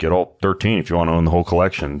could get all 13 if you want to own the whole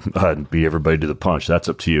collection and beat everybody to the punch. That's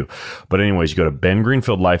up to you. But anyways, you go to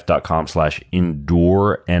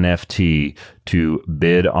bengreenfieldlife.com/endure NFT to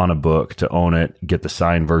bid on a book, to own it, get the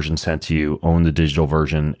signed version sent to you, own the digital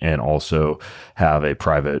version, and also have a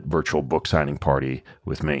private virtual book signing party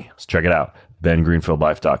with me. So check it out.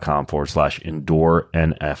 bengreenfieldlife.com/endure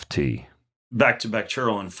NFT. Back to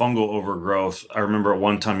bacterial and fungal overgrowth, I remember at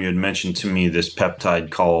one time you had mentioned to me this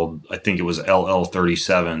peptide called, I think it was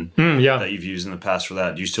LL37, that you've used in the past for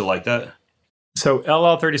that. Do you still like that? So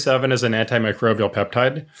LL37 is an antimicrobial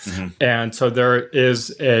peptide. And so there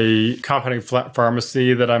is a compounding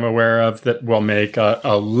pharmacy that I'm aware of that will make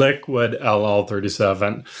a liquid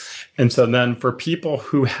LL37. And so then for people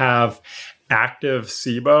who have active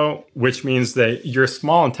SIBO, which means that your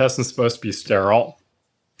small intestine is supposed to be sterile,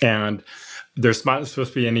 and there's not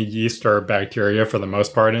supposed to be any yeast or bacteria for the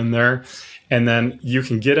most part in there. And then you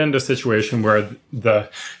can get into a situation where the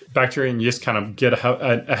bacteria and yeast kind of get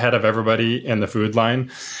ahead of everybody in the food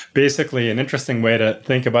line. Basically, an interesting way to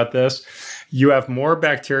think about this, you have more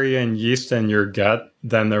bacteria and yeast in your gut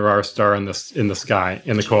than there are stars in the sky,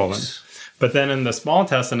 in the colon. But then in the small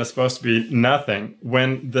intestine, it's supposed to be nothing.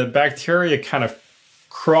 When the bacteria kind of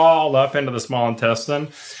crawl up into the small intestine,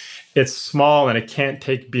 it's small and it can't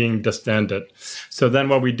take being distended. So then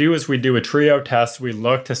what we do is we do a trio test. We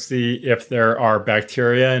look to see if there are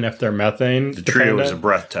bacteria and if they're methane. The trio is a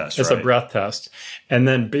breath test, It's right? a breath test. And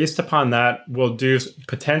then based upon that, we'll do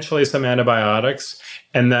potentially some antibiotics.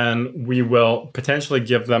 And then we will potentially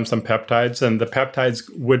give them some peptides. And the peptides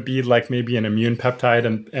would be like maybe an immune peptide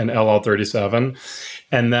and LL37.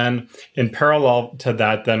 And then in parallel to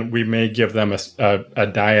that, then we may give them a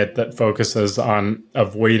diet that focuses on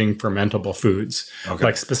avoiding fermentable foods,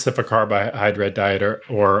 like specific carbohydrate diet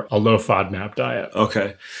or a low FODMAP diet.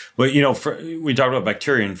 Okay. Well, we talked about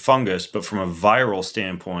bacteria and fungus, but from a viral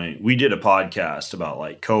standpoint, we did a podcast about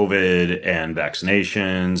like COVID and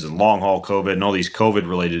vaccinations and long haul COVID and all these COVID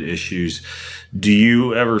related issues. Do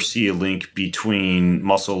you ever see a link between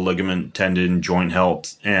muscle, ligament, tendon, joint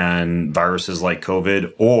health and viruses like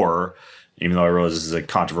COVID? Or, even though I realize this is a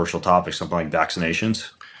controversial topic, something like vaccinations?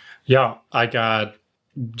 Yeah, I got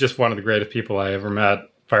just one of the greatest people I ever met,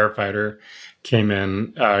 firefighter, came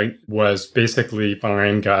in, was basically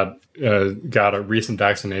fine, got a recent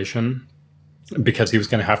vaccination because he was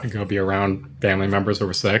going to have to go be around family members who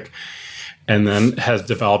were sick, and then has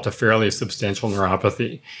developed a fairly substantial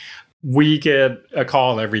neuropathy. We get a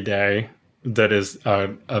call every day that is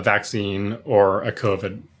a vaccine or a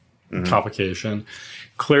COVID complication.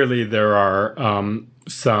 Clearly, there are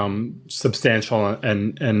some substantial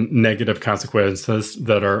and negative consequences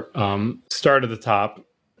that are start at the top,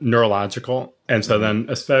 neurological. And so then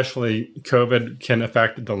especially COVID can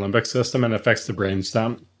affect the limbic system and affects the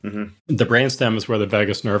brainstem. The brainstem is where the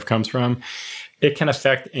vagus nerve comes from. It can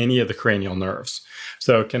affect any of the cranial nerves.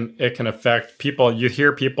 So it can affect people. You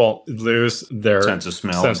hear people lose their sense of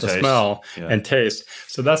smell and taste.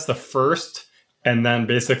 So that's the first, and then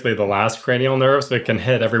basically the last cranial nerves that can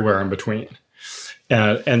hit everywhere in between.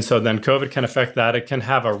 And so then COVID can affect that. It can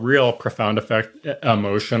have a real profound effect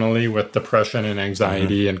emotionally with depression and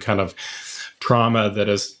anxiety and kind of trauma that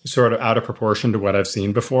is sort of out of proportion to what I've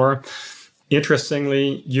seen before.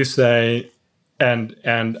 Interestingly, you say, and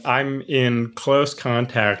I'm in close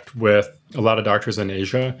contact with a lot of doctors in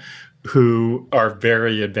Asia who are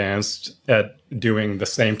very advanced at doing the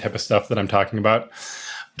same type of stuff that I'm talking about,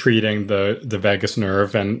 treating the vagus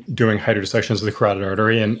nerve and doing hydrodissections of the carotid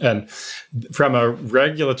artery. And from a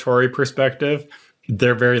regulatory perspective,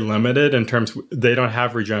 they're very limited in terms, they don't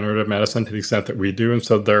have regenerative medicine to the extent that we do. And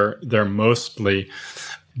so they're mostly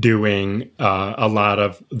doing a lot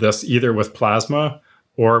of this either with plasma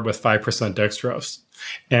or with 5% dextrose.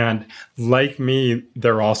 And like me,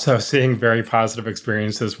 they're also seeing very positive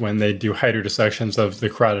experiences when they do hydrodissections of the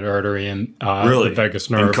carotid artery and the vagus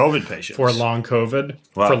nerve in COVID patients for long COVID,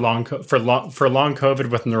 wow. for long COVID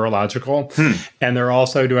with neurological, and they're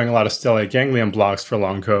also doing a lot of stellate ganglion blocks for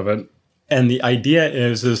long COVID. And the idea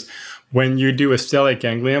is when you do a stellate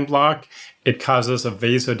ganglion block, it causes a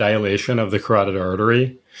vasodilation of the carotid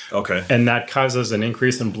artery. Okay. And that causes an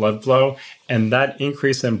increase in blood flow. And that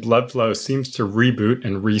increase in blood flow seems to reboot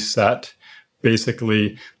and reset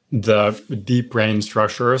basically the deep brain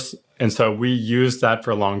structures. And so we use that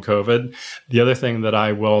for long COVID. The other thing that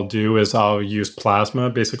I will do is I'll use plasma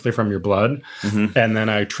basically from your blood. And then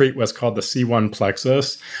I treat what's called the C1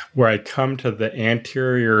 plexus, where I come to the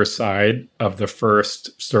anterior side of the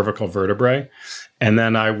first cervical vertebrae. And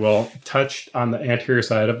then I will touch on the anterior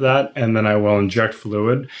side of that, and then I will inject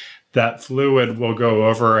fluid. That fluid will go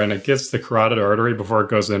over and it gets the carotid artery before it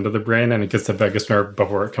goes into the brain, and it gets the vagus nerve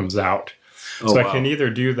before it comes out. So I can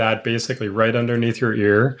either do that basically right underneath your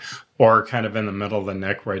ear or kind of in the middle of the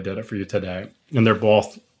neck where I did it for you today. And they're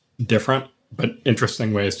both different, but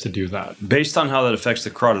interesting ways to do that. Based on how that affects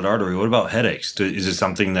the carotid artery, what about headaches? Is it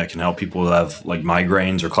something that can help people who have like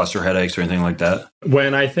migraines or cluster headaches or anything like that?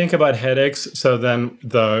 When I think about headaches, so then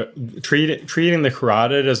treating the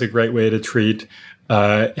carotid is a great way to treat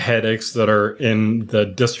headaches that are in the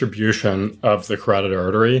distribution of the carotid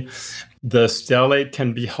artery. The stellate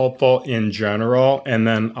can be helpful in general. And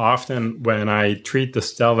then often when I treat the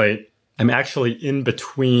stellate, I'm actually in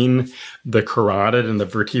between the carotid and the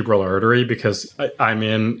vertebral artery because I'm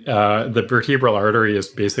in the vertebral artery is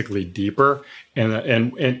basically deeper and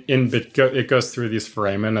it goes through these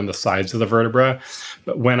foramen and the sides of the vertebra.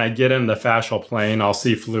 But when I get in the fascial plane, I'll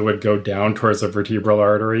see fluid go down towards the vertebral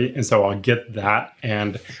artery. And so I'll get that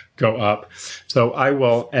and go up. So I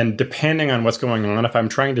will, and depending on what's going on, if I'm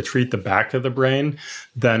trying to treat the back of the brain,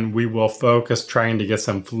 then we will focus trying to get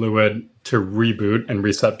some fluid to reboot and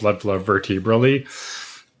reset blood flow vertebrally.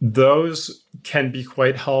 Those can be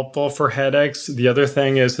quite helpful for headaches. The other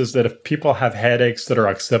thing is that if people have headaches that are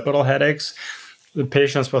occipital headaches, the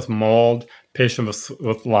patients with mold, patients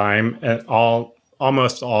with Lyme, and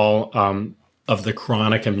almost all of the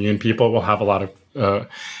chronic immune people will have a lot of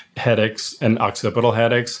headaches and occipital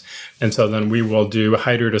headaches. And so then we will do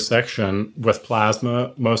hydrodissection with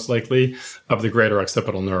plasma, most likely, of the greater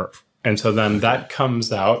occipital nerve. And so then that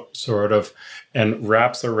comes out sort of and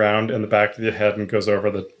wraps around in the back of the head and goes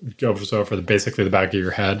over basically the back of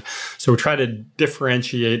your head. So we try to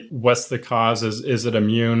differentiate what's the cause. Is it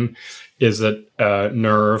immune? Is it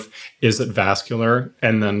nerve? Is it vascular?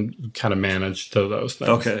 And then kind of manage to those things.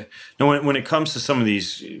 Okay. Now, when it comes to some of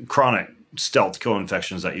these chronic stealth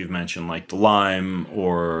co-infections that you've mentioned, like the Lyme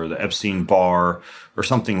or the Epstein-Barr or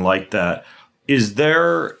something like that, is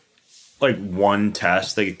there like one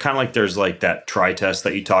test that kind of like there's like that test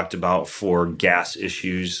that you talked about for gas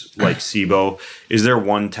issues like SIBO? Is there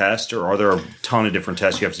one test or are there a ton of different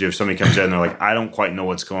tests you have to do if somebody comes in and they're like, I don't quite know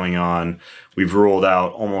what's going on, we've ruled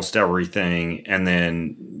out almost everything, and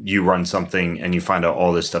then you run something and you find out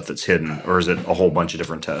all this stuff that's hidden? Or is it a whole bunch of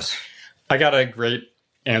different tests? I got a great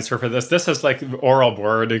answer for this. This is like the oral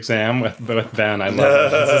board exam with Ben. I love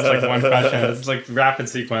it. This is like one question. It's like rapid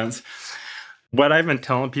sequence. What I've been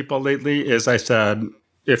telling people lately is I said,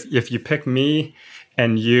 if you pick me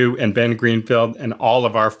and you and Ben Greenfield and all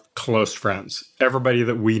of our close friends, everybody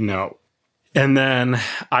that we know, and then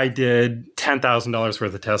I did $10,000 worth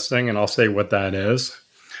of testing, and I'll say what that is.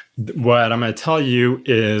 What I'm going to tell you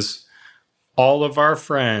is all of our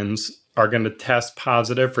friends are going to test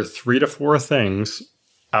positive for 3 to 4 things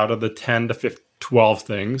out of the 10 to 12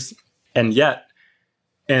 things. And yet,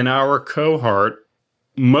 in our cohort,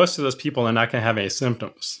 most of those people are not going to have any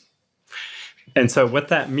symptoms. And so what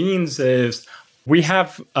that means is we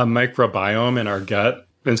have a microbiome in our gut.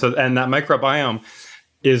 And that microbiome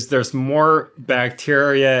is there's more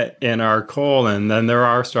bacteria in our colon than there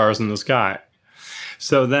are stars in the sky.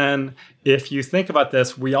 So then if you think about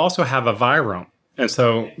this, we also have a virome. And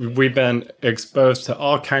so we've been exposed to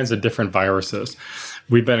all kinds of different viruses.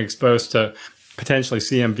 We've been exposed to potentially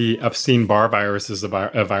CMV, Epstein-Barr virus is a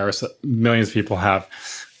virus that millions of people have,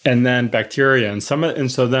 and then bacteria, and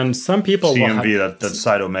so then some people CMV, will have that's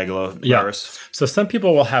cytomegalovirus. Yeah. So some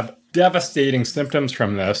people will have devastating symptoms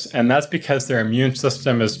from this, and that's because their immune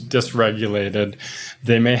system is dysregulated.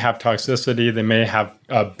 They may have toxicity. They may have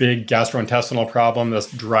a big gastrointestinal problem that's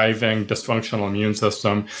driving dysfunctional immune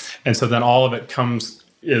system, and so then all of it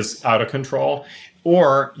is out of control.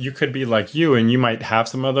 Or you could be like you, and you might have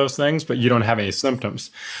some of those things, but you don't have any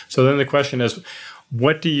symptoms. So then the question is,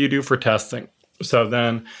 what do you do for testing? So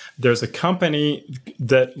then there's a company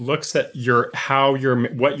that looks at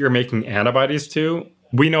what you're making antibodies to.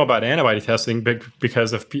 We know about antibody testing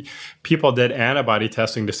because if people did antibody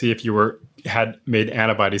testing to see if you had made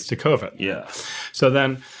antibodies to COVID. Yeah. So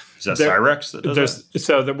then is that Cyrex that does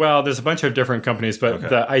that? There's a bunch of different companies, but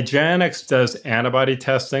the IGeneX does antibody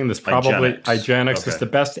testing. IGeneX is the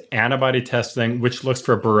best antibody testing, which looks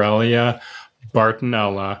for Borrelia,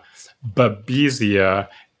 Bartonella, Babesia,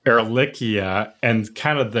 Ehrlichia, and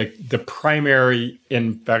kind of the primary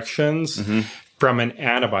infections from an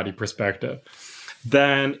antibody perspective.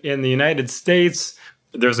 Then in the United States,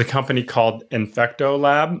 there's a company called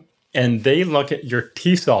InfectoLab, and they look at your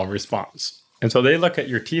T cell response. And so they look at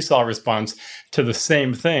your T cell response to the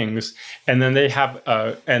same things, and then they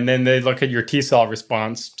look at your T cell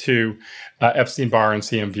response to Epstein-Barr and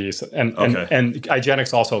CMVs, and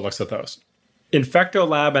IGeneX also looks at those.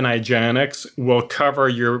 InfectoLab and IGeneX will cover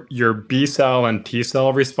your B cell and T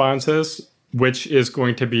cell responses, which is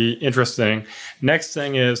going to be interesting. Next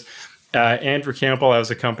thing is Andrew Campbell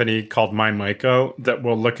has a company called MyMyco that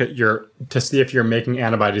will look at to see if you're making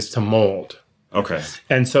antibodies to mold. Okay.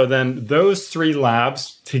 And so then those three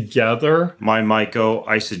labs together, MyMyco,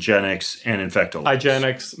 IGeneX, and InfectoLabs.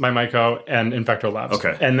 IGeneX, MyMyco, and InfectoLabs.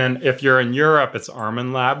 Okay. And then if you're in Europe, it's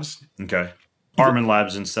Armin Labs. Okay. Armin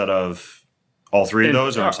Labs instead of all three of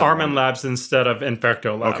those? Or Armin Labs instead of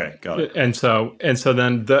InfectoLab. Okay, got it. And so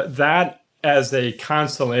then that as a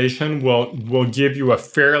constellation will give you a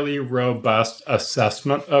fairly robust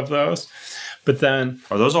assessment of those. But then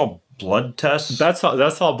are those all blood tests? That's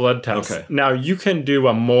all blood tests. Okay. Now you can do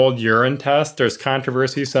a mold urine test. There's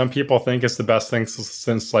controversy. Some people think it's the best thing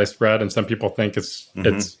since sliced bread, and some people think it's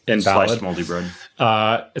invalid. Sliced moldy bread.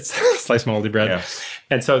 It's sliced moldy bread. Yeah.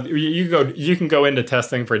 And so you can go into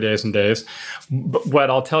testing for days and days. But what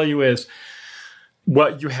I'll tell you is,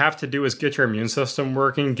 what you have to do is get your immune system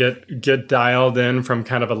working, get dialed in from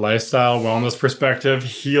kind of a lifestyle wellness perspective,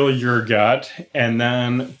 heal your gut, and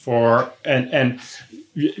then and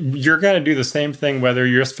you're going to do the same thing whether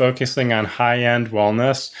you're just focusing on high-end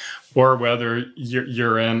wellness or whether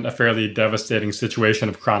you're in a fairly devastating situation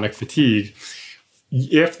of chronic fatigue.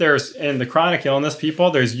 If there's in the chronic illness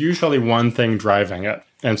people, there's usually one thing driving it.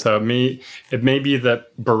 And so it may be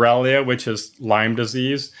that Borrelia, which is Lyme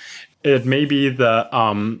disease. It may be the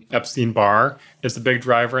Epstein-Barr is the big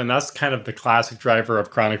driver, and that's kind of the classic driver of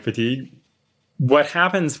chronic fatigue. What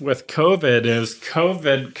happens with COVID is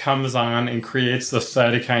COVID comes on and creates the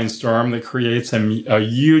cytokine storm that creates a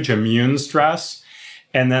huge immune stress,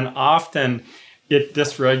 and then often it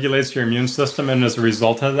dysregulates your immune system, and as a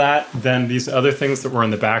result of that, then these other things that were in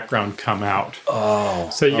the background come out. Oh,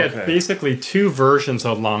 so you get basically two versions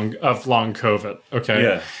of long COVID. Okay,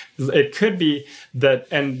 yeah. It could be that,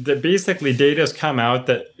 and basically data has come out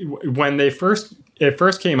that when it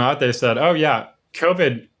first came out, they said, "Oh yeah,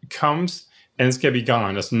 COVID comes and it's going to be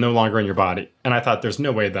gone. It's no longer in your body." And I thought, there's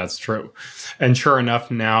no way that's true. And sure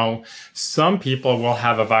enough, now some people will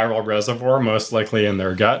have a viral reservoir, most likely in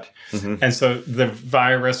their gut. Mm-hmm. And so the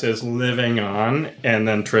virus is living on and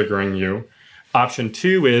then triggering you. Option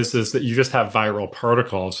two is that you just have viral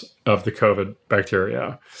particles of the COVID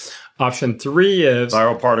bacteria. Option three is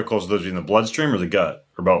viral particles, those in the bloodstream or the gut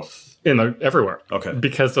or both? Everywhere. Okay.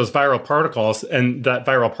 Because those viral particles, and that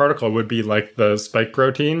viral particle would be like the spike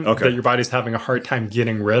protein that your body's having a hard time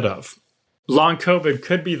getting rid of. Long COVID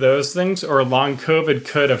could be those things, or long COVID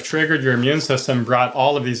could have triggered your immune system, brought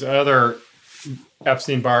all of these other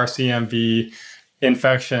Epstein-Barr, CMV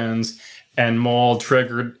infections, and mold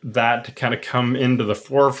triggered that to kind of come into the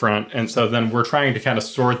forefront. And so then we're trying to kind of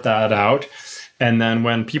sort that out. And then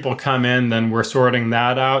when people come in, then we're sorting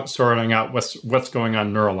out what's going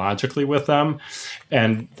on neurologically with them,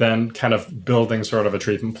 and then kind of building sort of a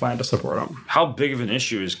treatment plan to support them. How big of an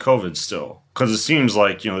issue is COVID still? Because it seems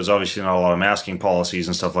like, there's obviously not a lot of masking policies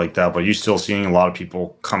and stuff like that, but you're still seeing a lot of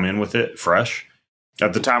people come in with it fresh?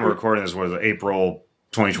 At the time we're recording this was April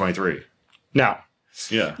 2023. Now.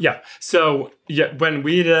 Yeah. Yeah. So when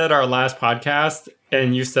we did our last podcast,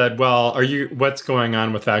 And you said, well, what's going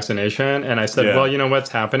on with vaccination? And I said, Yeah. well, you know what's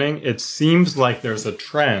happening? It seems like there's a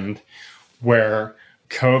trend where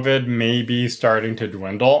COVID may be starting to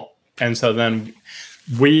dwindle. And so then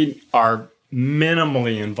we are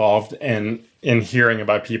minimally involved in hearing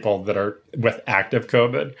about people that are with active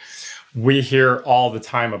COVID. We hear all the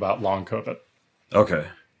time about long COVID. Okay.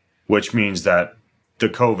 Which means that the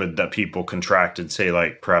COVID that people contracted, say,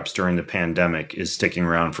 like perhaps during the pandemic, is sticking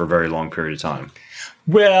around for a very long period of time.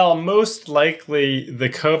 Well, most likely the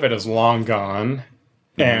COVID is long gone.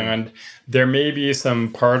 And there may be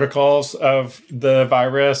some particles of the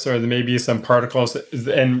virus, or there may be some particles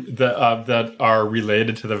that are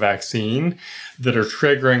related to the vaccine that are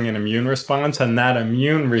triggering an immune response. And that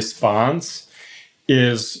immune response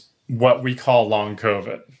is what we call long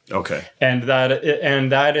COVID. Okay. And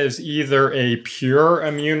that is either a pure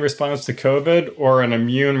immune response to COVID or an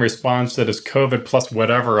immune response that is COVID plus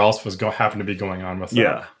whatever else was happen to be going on with that.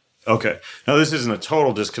 Yeah. Okay. Now, this isn't a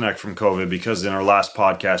total disconnect from COVID, because in our last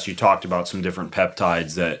podcast, you talked about some different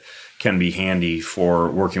peptides that can be handy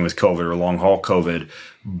for working with COVID or long haul COVID.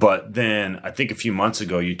 But then I think a few months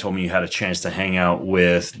ago, you told me you had a chance to hang out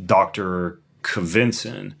with Dr.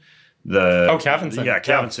 Kavinson. Kavinson. Yeah,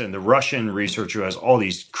 Kavinson, the Russian researcher who has all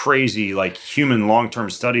these crazy, like, human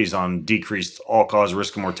long-term studies on decreased all-cause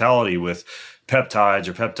risk of mortality with peptides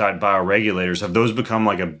or peptide bioregulators. Have those become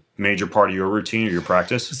like a major part of your routine or your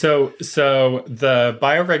practice? So the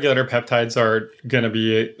bioregulator peptides are going to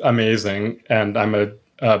be amazing, and I'm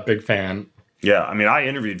a big fan. Yeah, I mean, I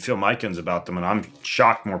interviewed Phil Mikens about them, and I'm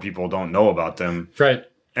shocked more people don't know about them. Right.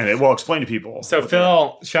 And it will explain to people. So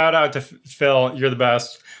Phil, shout out to Phil, you're the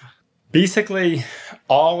best. Basically,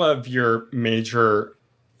 all of your major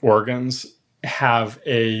organs have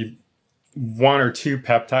one or two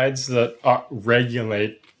peptides that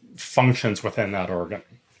regulate functions within that organ.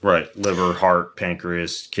 Right. Liver, heart,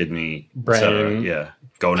 pancreas, kidney, brain, yeah,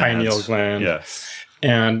 gonads, pineal gland. Yeah.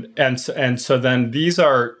 And so then these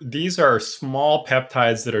are small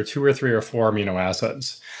peptides that are 2 or 3 or 4 amino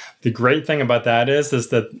acids. The great thing about that is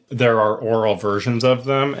that there are oral versions of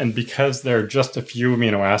them, and because they're just a few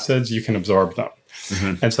amino acids, you can absorb them.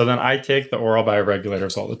 Mm-hmm. And so then I take the oral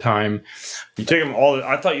bioregulators all the time. You take them all?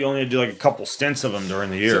 I thought you only had to do like a couple stints of them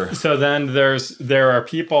during the year. So then there are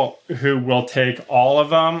people who will take all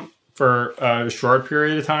of them for a short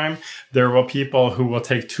period of time. There will people who will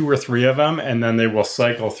take 2 or 3 of them, and then they will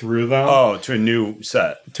cycle through them. Oh, to a new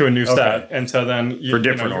set. Set. And so then you're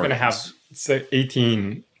going to have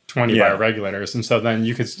 18, 20 bioregulators. And so then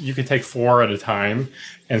you could take 4 at a time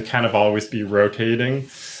and kind of always be rotating.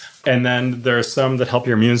 And then there's some that help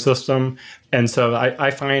your immune system. And so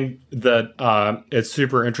I find that it's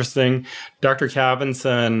super interesting. Dr.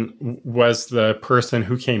 Kavinson was the person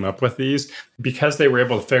who came up with these. Because they were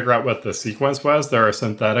able to figure out what the sequence was, there are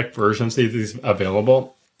synthetic versions of these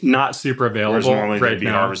available. Not super available. Whereas normally right they'd be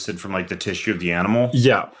harvested from like the tissue of the animal?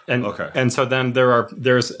 Yeah. And so then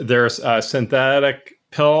there's synthetic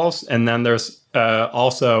pills, and then there's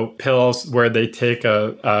also pills where they take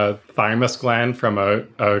a thymus gland from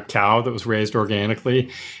a cow that was raised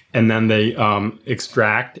organically, and then they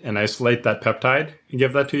extract and isolate that peptide and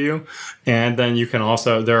give that to you. And then you can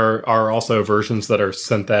also, there are also versions that are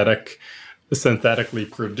synthetically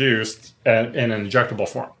produced in an injectable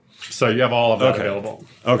form. So you have all of that available.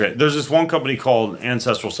 Okay. There's this one company called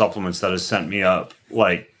Ancestral Supplements that has sent me up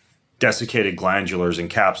like desiccated glandulars in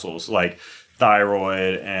capsules, like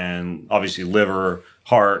thyroid and obviously liver,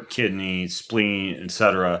 heart, kidney, spleen,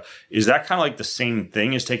 etc. Is that kind of like the same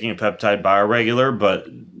thing as taking a peptide bioregular, but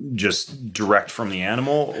just direct from the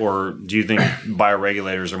animal? Or do you think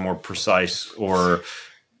bioregulators are more precise or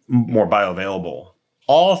more bioavailable?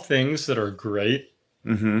 All things that are great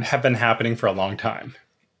have been happening for a long time.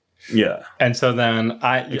 Yeah. And so then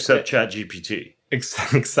Except ChatGPT.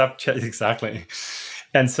 Exactly.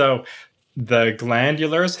 And so the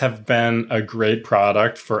glandulars have been a great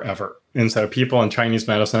product forever. And so people in Chinese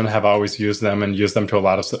medicine have always used them and used them to a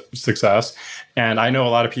lot of success. And I know a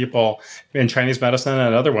lot of people in Chinese medicine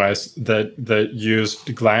and otherwise that use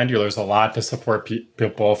glandulars a lot to support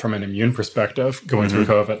people from an immune perspective going through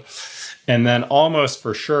COVID. And then almost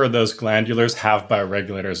for sure, those glandulars have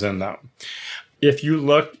bioregulators in them. If you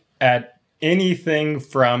look at anything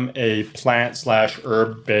from a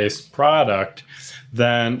plant/herb-based product,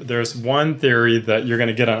 then there's one theory that you're going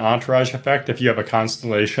to get an entourage effect if you have a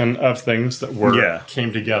constellation of things that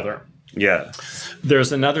came together. Yeah.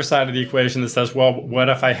 There's another side of the equation that says, well, what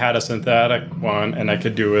if I had a synthetic one and I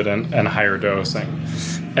could do it in higher dosing?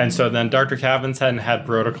 And so then Dr. Kavinson had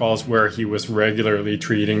protocols where he was regularly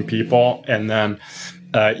treating people. And then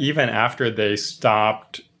even after they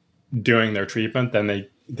stopped doing their treatment, then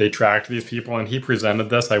they tracked these people, and he presented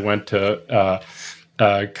this. I went to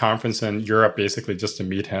a conference in Europe basically just to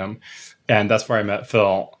meet him, and that's where I met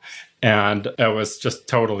Phil, and I was just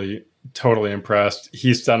totally impressed.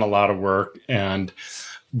 He's done a lot of work, and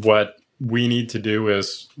what we need to do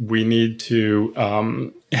is we need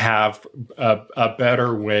to have a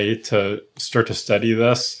better way to start to study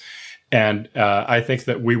this, and I think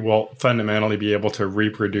that we will fundamentally be able to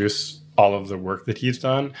reproduce all of the work that he's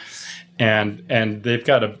done. And they've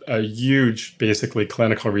got a huge, basically,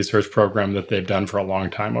 clinical research program that they've done for a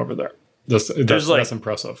long time over there. That's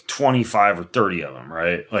impressive. 25 or 30 of them,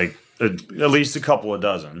 right? Like at least a couple of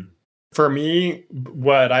dozen. For me,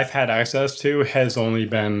 what I've had access to has only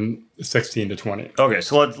been 16 to 20. Okay,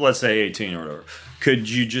 so let's say 18 or whatever. Could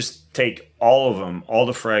you just take all of them, all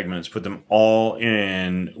the fragments, put them all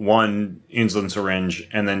in one insulin syringe,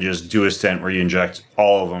 and then just do a stent where you inject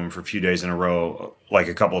all of them for a few days in a row, like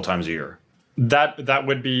a couple of times a year? That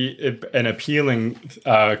would be an appealing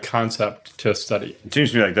concept to study. It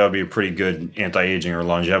seems to me like that would be a pretty good anti-aging or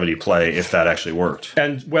longevity play if that actually worked.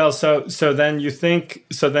 And well, so then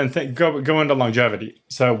go into longevity.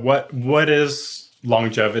 So what is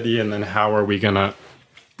longevity, and then how are we going to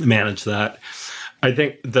manage that? I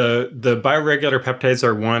think the bioregular peptides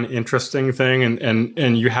are one interesting thing,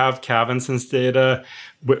 and you have Cavinson's data,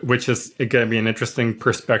 which is going to be an interesting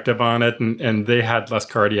perspective on it, and they had less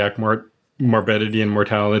cardiac morbidity and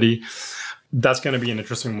mortality. That's going to be an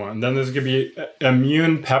interesting one. Then there's going to be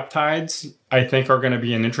immune peptides, I think, are going to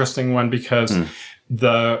be an interesting one, because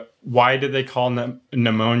why did they call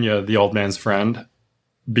pneumonia the old man's friend?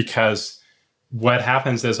 Because what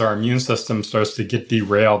happens is our immune system starts to get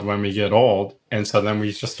derailed when we get old. And so then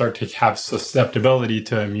we just start to have susceptibility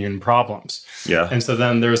to immune problems. Yeah. And so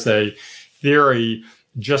then there's a theory,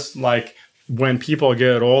 just like when people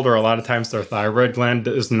get older, a lot of times their thyroid gland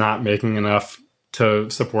is not making enough to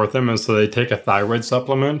support them. And so they take a thyroid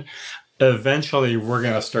supplement. Eventually, we're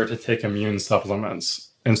going to start to take immune supplements.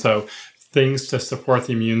 And so things to support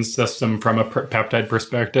the immune system from a peptide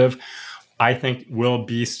perspective, I think, will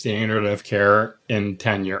be standard of care in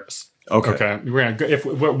 10 years. Okay. We're gonna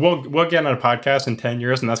go, we'll get on a podcast in 10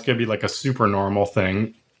 years, and that's going to be like a super normal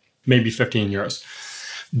thing, maybe 15 years.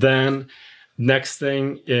 Then next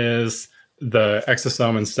thing is the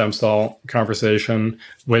exosome and stem cell conversation,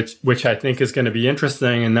 which I think is going to be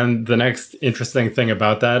interesting. And then the next interesting thing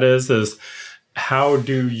about that is how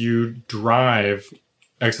do you drive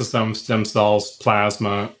exosome, stem cells,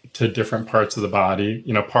 plasma to different parts of the body?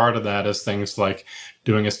 You know, part of that is things like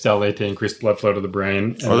doing a stellate to increase blood flow to the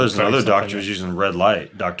brain. Well, there's another doctor who's using red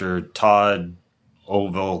light, Dr. Todd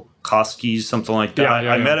Ovelkowski, something like that.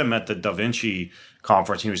 I met him at the Da Vinci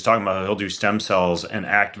conference. He was talking about how he'll do stem cells and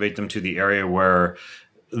activate them to the area where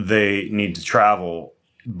they need to travel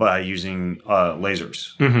by using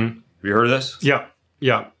lasers. Mm-hmm. Have you heard of this?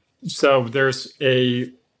 Yeah. So there's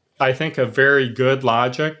I think a very good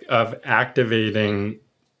logic of activating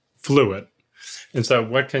fluid. And so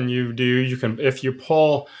what can you do? You can, if you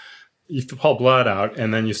pull blood out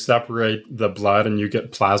and then you separate the blood and you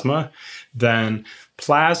get plasma, then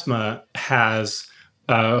plasma has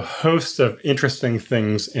a host of interesting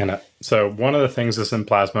things in it. So one of the things that's in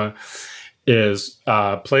plasma is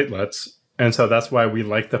platelets. And so that's why we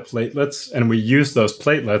like the platelets, and we use those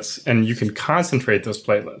platelets, and you can concentrate those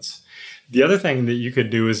platelets. The other thing that you could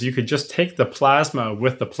do is you could just take the plasma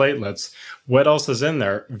with the platelets. What else is in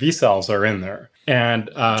there? V cells are in there. And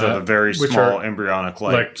so the very small embryonic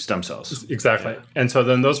like stem cells. Exactly. Yeah. And so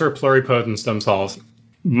then those are pluripotent stem cells.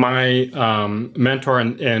 My mentor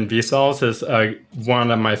in V cells is one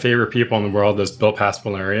of my favorite people in the world is Bill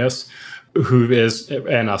Pascalarius, who is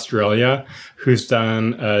in Australia, who's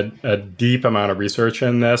done a deep amount of research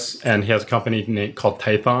in this. And he has a company called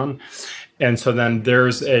Tython. And so then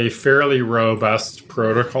there's a fairly robust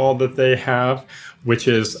protocol that they have, which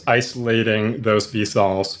is isolating those V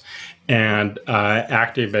cells and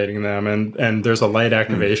activating them. And there's a light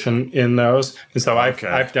activation in those. And so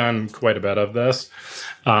I've done quite a bit of this.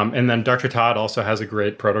 And then Dr. Todd also has a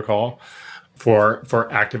great protocol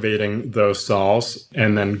for activating those cells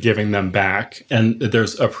and then giving them back. And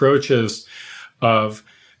there's approaches of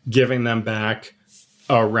giving them back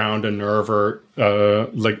around a nerve or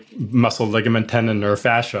like muscle, ligament, tendon, nerve,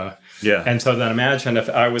 fascia. Yeah. And so then imagine if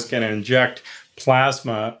I was going to inject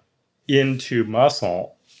plasma into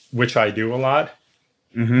muscle, which I do a lot,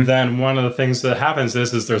 then one of the things that happens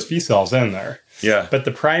is there's V cells in there. Yeah. But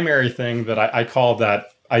the primary thing that I call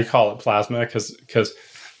it plasma because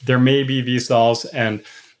there may be V cells and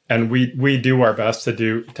we do our best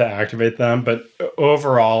to activate them, but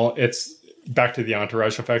overall back to the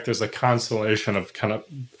entourage effect, there's a constellation of kind of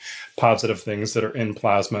positive things that are in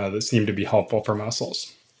plasma that seem to be helpful for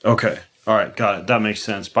muscles. Okay. All right. Got it. That makes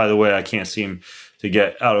sense. By the way, I can't seem to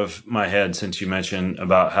get out of my head since you mentioned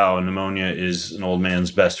about how pneumonia is an old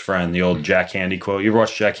man's best friend, the old Jack Handy quote. You ever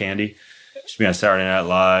watch Jack Handy? Used to be on Saturday Night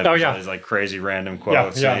Live. Oh, yeah. These like crazy random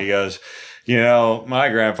quotes. Yeah. And he goes, you know, my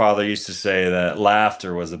grandfather used to say that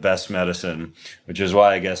laughter was the best medicine, which is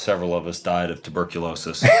why I guess several of us died of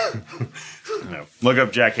tuberculosis. Look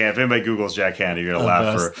up Jack Handy. If anybody Googles Jack Handy, you're going to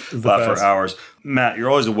laugh for hours. Matt, you're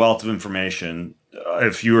always a wealth of information.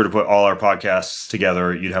 If you were to put all our podcasts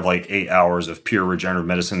together, you'd have like 8 hours of pure regenerative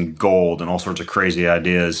medicine gold and all sorts of crazy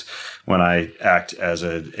ideas when I act as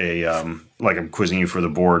like I'm quizzing you for the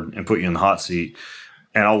board and put you in the hot seat.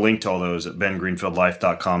 And I'll link to all those at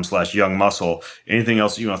bengreenfieldlife.com/youngmuscle. Anything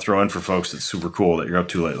else that you want to throw in for folks that's super cool that you're up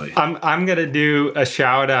to lately? I'm going to do a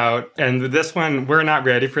shout out. And this one, we're not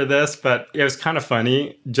ready for this, but it was kind of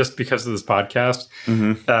funny just because of this podcast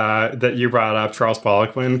that you brought up, Charles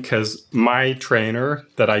Poliquin, because my trainer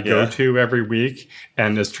that I go to every week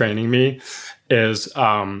and is training me is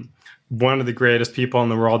one of the greatest people in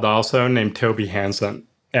the world also, named Toby Hansen.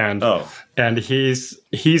 And he's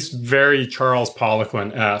very Charles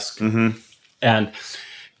Poliquin-esque. And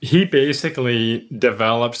he basically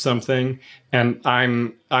developed something, and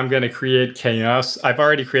I'm going to create chaos. I've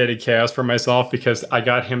already created chaos for myself because I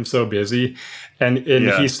got him so busy, and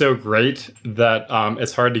he's so great that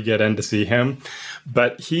it's hard to get in to see him.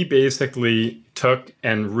 But he basically took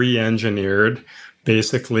and re-engineered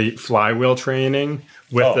basically flywheel training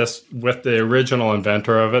with the original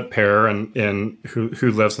inventor of it, Per,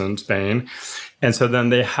 who lives in Spain. And so then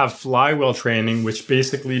they have flywheel training, which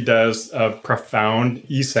basically does a profound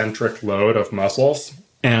eccentric load of muscles.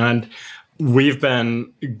 And we've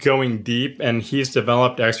been going deep, and he's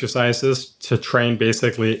developed exercises to train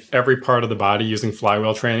basically every part of the body using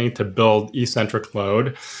flywheel training to build eccentric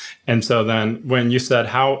load. And so then when you said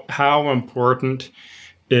how important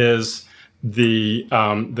is the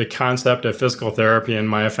concept of physical therapy and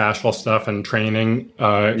myofascial stuff and training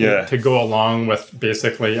to go along with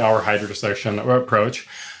basically our hydrodissection approach,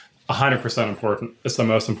 100% important. It's the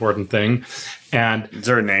most important thing. And is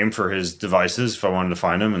there a name for his devices if I wanted to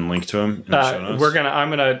find him and link to him in the show notes? We're gonna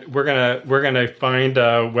find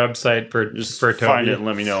a website for Toby. Find it and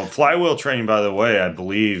let me know. Flywheel training, by the way, I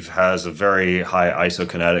believe has a very high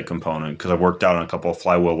isokinetic component because I've worked out on a couple of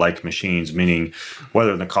flywheel-like machines, meaning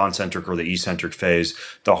whether in the concentric or the eccentric phase,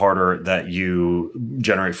 the harder that you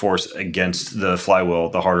generate force against the flywheel,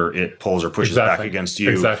 the harder it pulls or pushes back against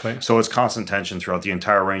you. Exactly. So it's constant tension throughout the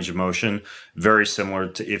entire range of motion, very similar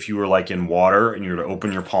to if you were like in water and you were to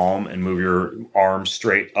open your palm and move your arm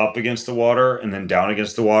straight up against the water and then down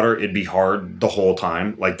against the water, it'd be hard the whole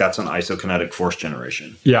time. Like that's an isokinetic force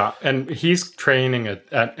generation. Yeah, and he's training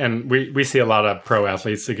and we see a lot of pro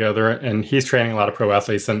athletes together, and he's training a lot of pro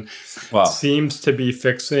athletes and seems to be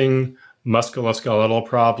fixing musculoskeletal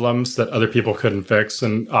problems that other people couldn't fix,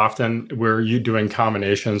 and often we're doing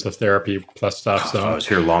combinations of therapy plus stuff. So if I was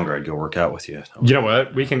here longer, I'd go work out with you. You know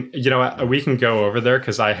what? We can go over there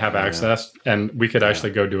because I have access, and we could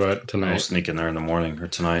actually go do it tonight. I'll sneak in there in the morning or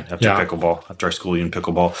tonight after pickleball, after I school you in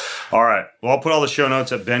pickleball. All right. Well, I'll put all the show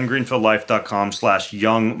notes at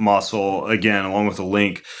bengreenfieldlife.com/youngmuscle, again, along with a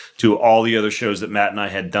link to all the other shows that Matt and I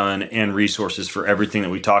had done and resources for everything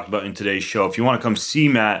that we talked about in today's show. If you want to come see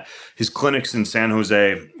Matt, his clinic's in San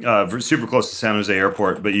Jose, super close to San Jose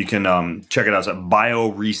Airport, but you can check it out. It's at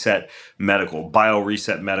BioReset Medical.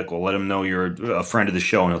 BioReset Medical. Let him know you're a friend of the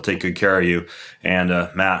show, and he'll take good care of you. And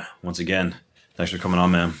Matt, once again, thanks for coming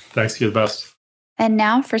on, man. Thanks. You're the best. And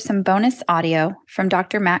now for some bonus audio from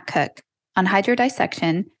Dr. Matt Cook on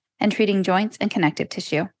hydrodissection and treating joints and connective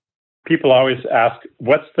tissue. People always ask,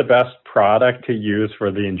 what's the best product to use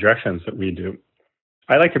for the injections that we do?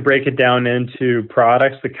 I like to break it down into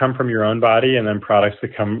products that come from your own body and then products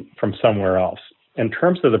that come from somewhere else. In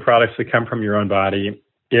terms of the products that come from your own body,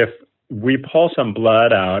 if we pull some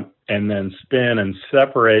blood out and then spin and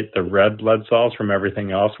separate the red blood cells from everything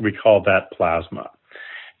else, we call that plasma.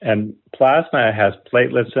 And plasma has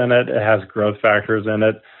platelets in it, it has growth factors in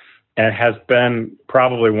it, and it has been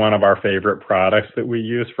probably one of our favorite products that we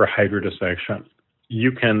use for hydrodissection.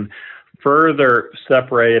 You can further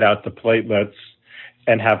separate out the platelets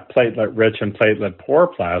and have platelet-rich and platelet-poor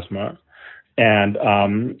plasma, and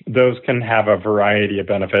those can have a variety of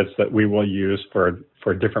benefits that we will use for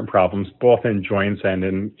different problems, both in joints and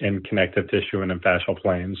in connective tissue and in fascial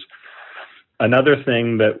planes. Another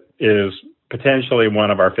thing that is potentially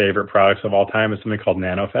one of our favorite products of all time is something called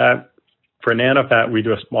nanofat. For nanofat, we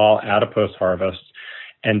do a small adipose harvest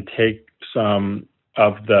and take some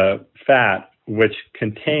of the fat, which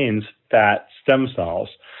contains fat stem cells.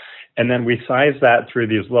 And then we size that through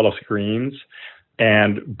these little screens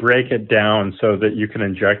and break it down so that you can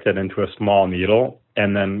inject it into a small needle.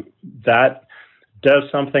 And then that does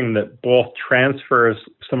something that both transfers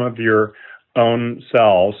some of your own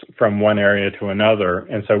cells from one area to another.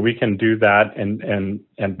 And so we can do that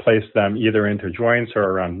and place them either into joints or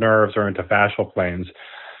around nerves or into fascial planes.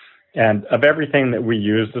 And of everything that we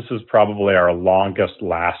use, this is probably our longest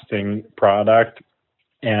lasting product.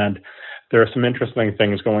 And there are some interesting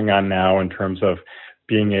things going on now in terms of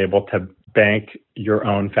being able to bank your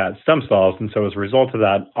own fat stem cells. And so as a result of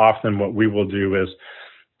that, often what we will do is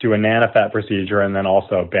do a nanofat procedure and then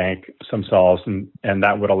also bank some cells, and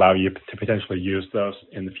that would allow you to potentially use those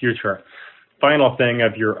in the future. Final thing,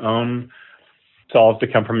 of your own cells to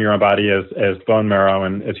come from your own body is bone marrow.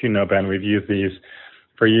 And as you know, Ben, we've used these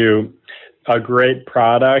for you. A great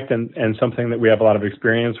product and something that we have a lot of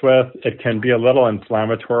experience with. It can be a little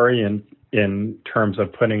inflammatory in terms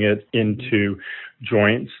of putting it into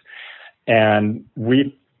joints. And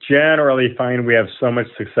we generally find we have so much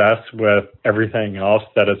success with everything else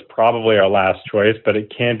that it's probably our last choice, but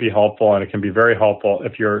it can be helpful, and it can be very helpful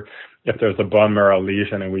if there's a bone marrow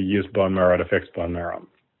lesion and we use bone marrow to fix bone marrow.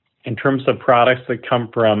 In terms of products that come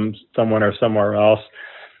from someone or somewhere else,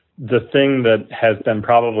 the thing that has been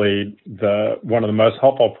probably one of the most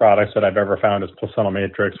helpful products that I've ever found is placental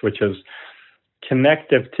matrix, which is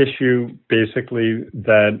connective tissue basically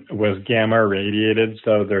that was gamma irradiated.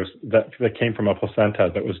 So that came from a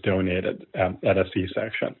placenta that was donated at a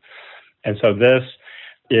C-section. And so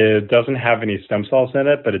it doesn't have any stem cells in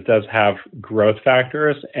it, but it does have growth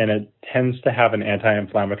factors, and it tends to have an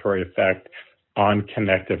anti-inflammatory effect on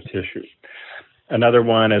connective tissue. Another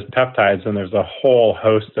one is peptides, and there's a whole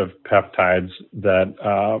host of peptides that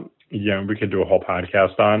we could do a whole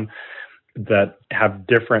podcast on that have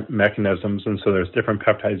different mechanisms. And so there's different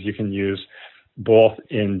peptides you can use both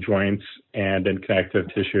in joints and in connective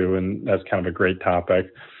tissue, and that's kind of a great topic.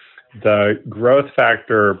 The growth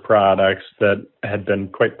factor products that had been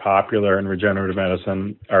quite popular in regenerative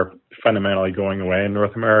medicine are fundamentally going away in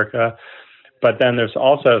North America. But then there's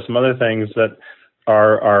also some other things that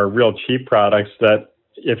are real cheap products that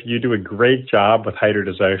if you do a great job with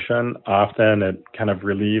hydrodization, often it kind of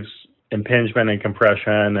relieves impingement and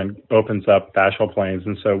compression and opens up fascial planes.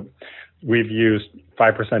 And so we've used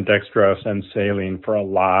 5% dextrose and saline for a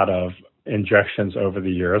lot of injections over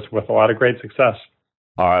the years with a lot of great success.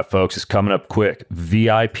 All right, folks, it's coming up quick.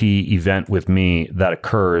 VIP event with me that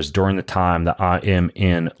occurs during the time that I am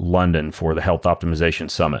in London for the Health Optimization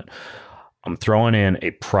Summit. I'm throwing in a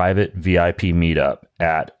private VIP meetup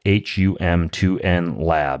at HUM2N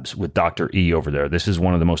Labs with Dr. E over there. This is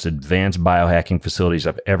one of the most advanced biohacking facilities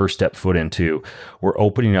I've ever stepped foot into. We're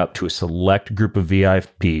opening up to a select group of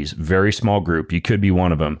VIPs, very small group. You could be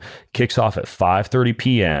one of them. Kicks off at 5:30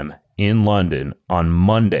 p.m. in London on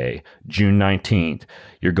Monday, June 19th.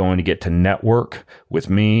 You're going to get to network with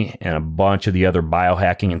me and a bunch of the other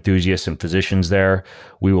biohacking enthusiasts and physicians there.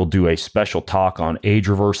 We will do a special talk on age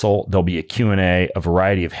reversal. There'll be a Q&A, a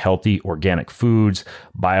variety of healthy organic foods,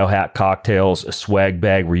 biohack cocktails, a swag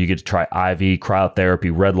bag where you get to try IV,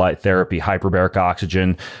 cryotherapy, red light therapy, hyperbaric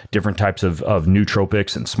oxygen, different types of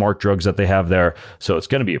nootropics and smart drugs that they have there. So it's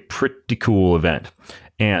going to be a pretty cool event.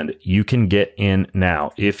 And you can get in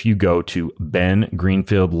now if you go to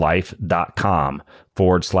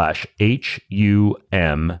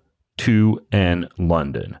bengreenfieldlife.com/HUM2N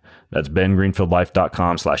London. That's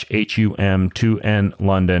bengreenfieldlife.com/HUM2N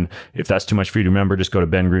London. If that's too much for you to remember, just go to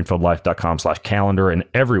bengreenfieldlife.com/calendar, and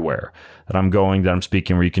everywhere that I'm going, that I'm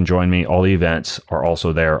speaking, where you can join me, all the events are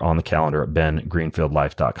also there on the calendar at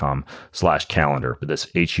bengreenfieldlife.com/calendar. But this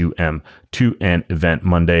HUM2N event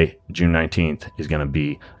Monday, June 19th is going to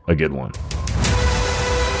be a good one.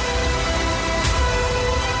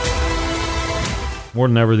 More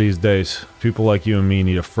than ever these days, people like you and me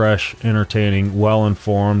need a fresh, entertaining,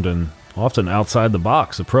 well-informed, and often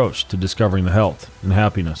outside-the-box approach to discovering the health and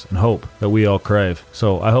happiness and hope that we all crave.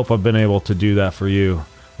 So I hope I've been able to do that for you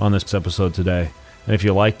on this episode today. And if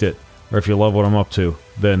you liked it, or if you love what I'm up to,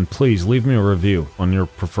 then please leave me a review on your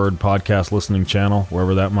preferred podcast listening channel,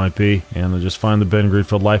 wherever that might be, and just find the Ben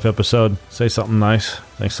Greenfield Life episode. Say something nice.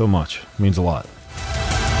 Thanks so much. It means a lot.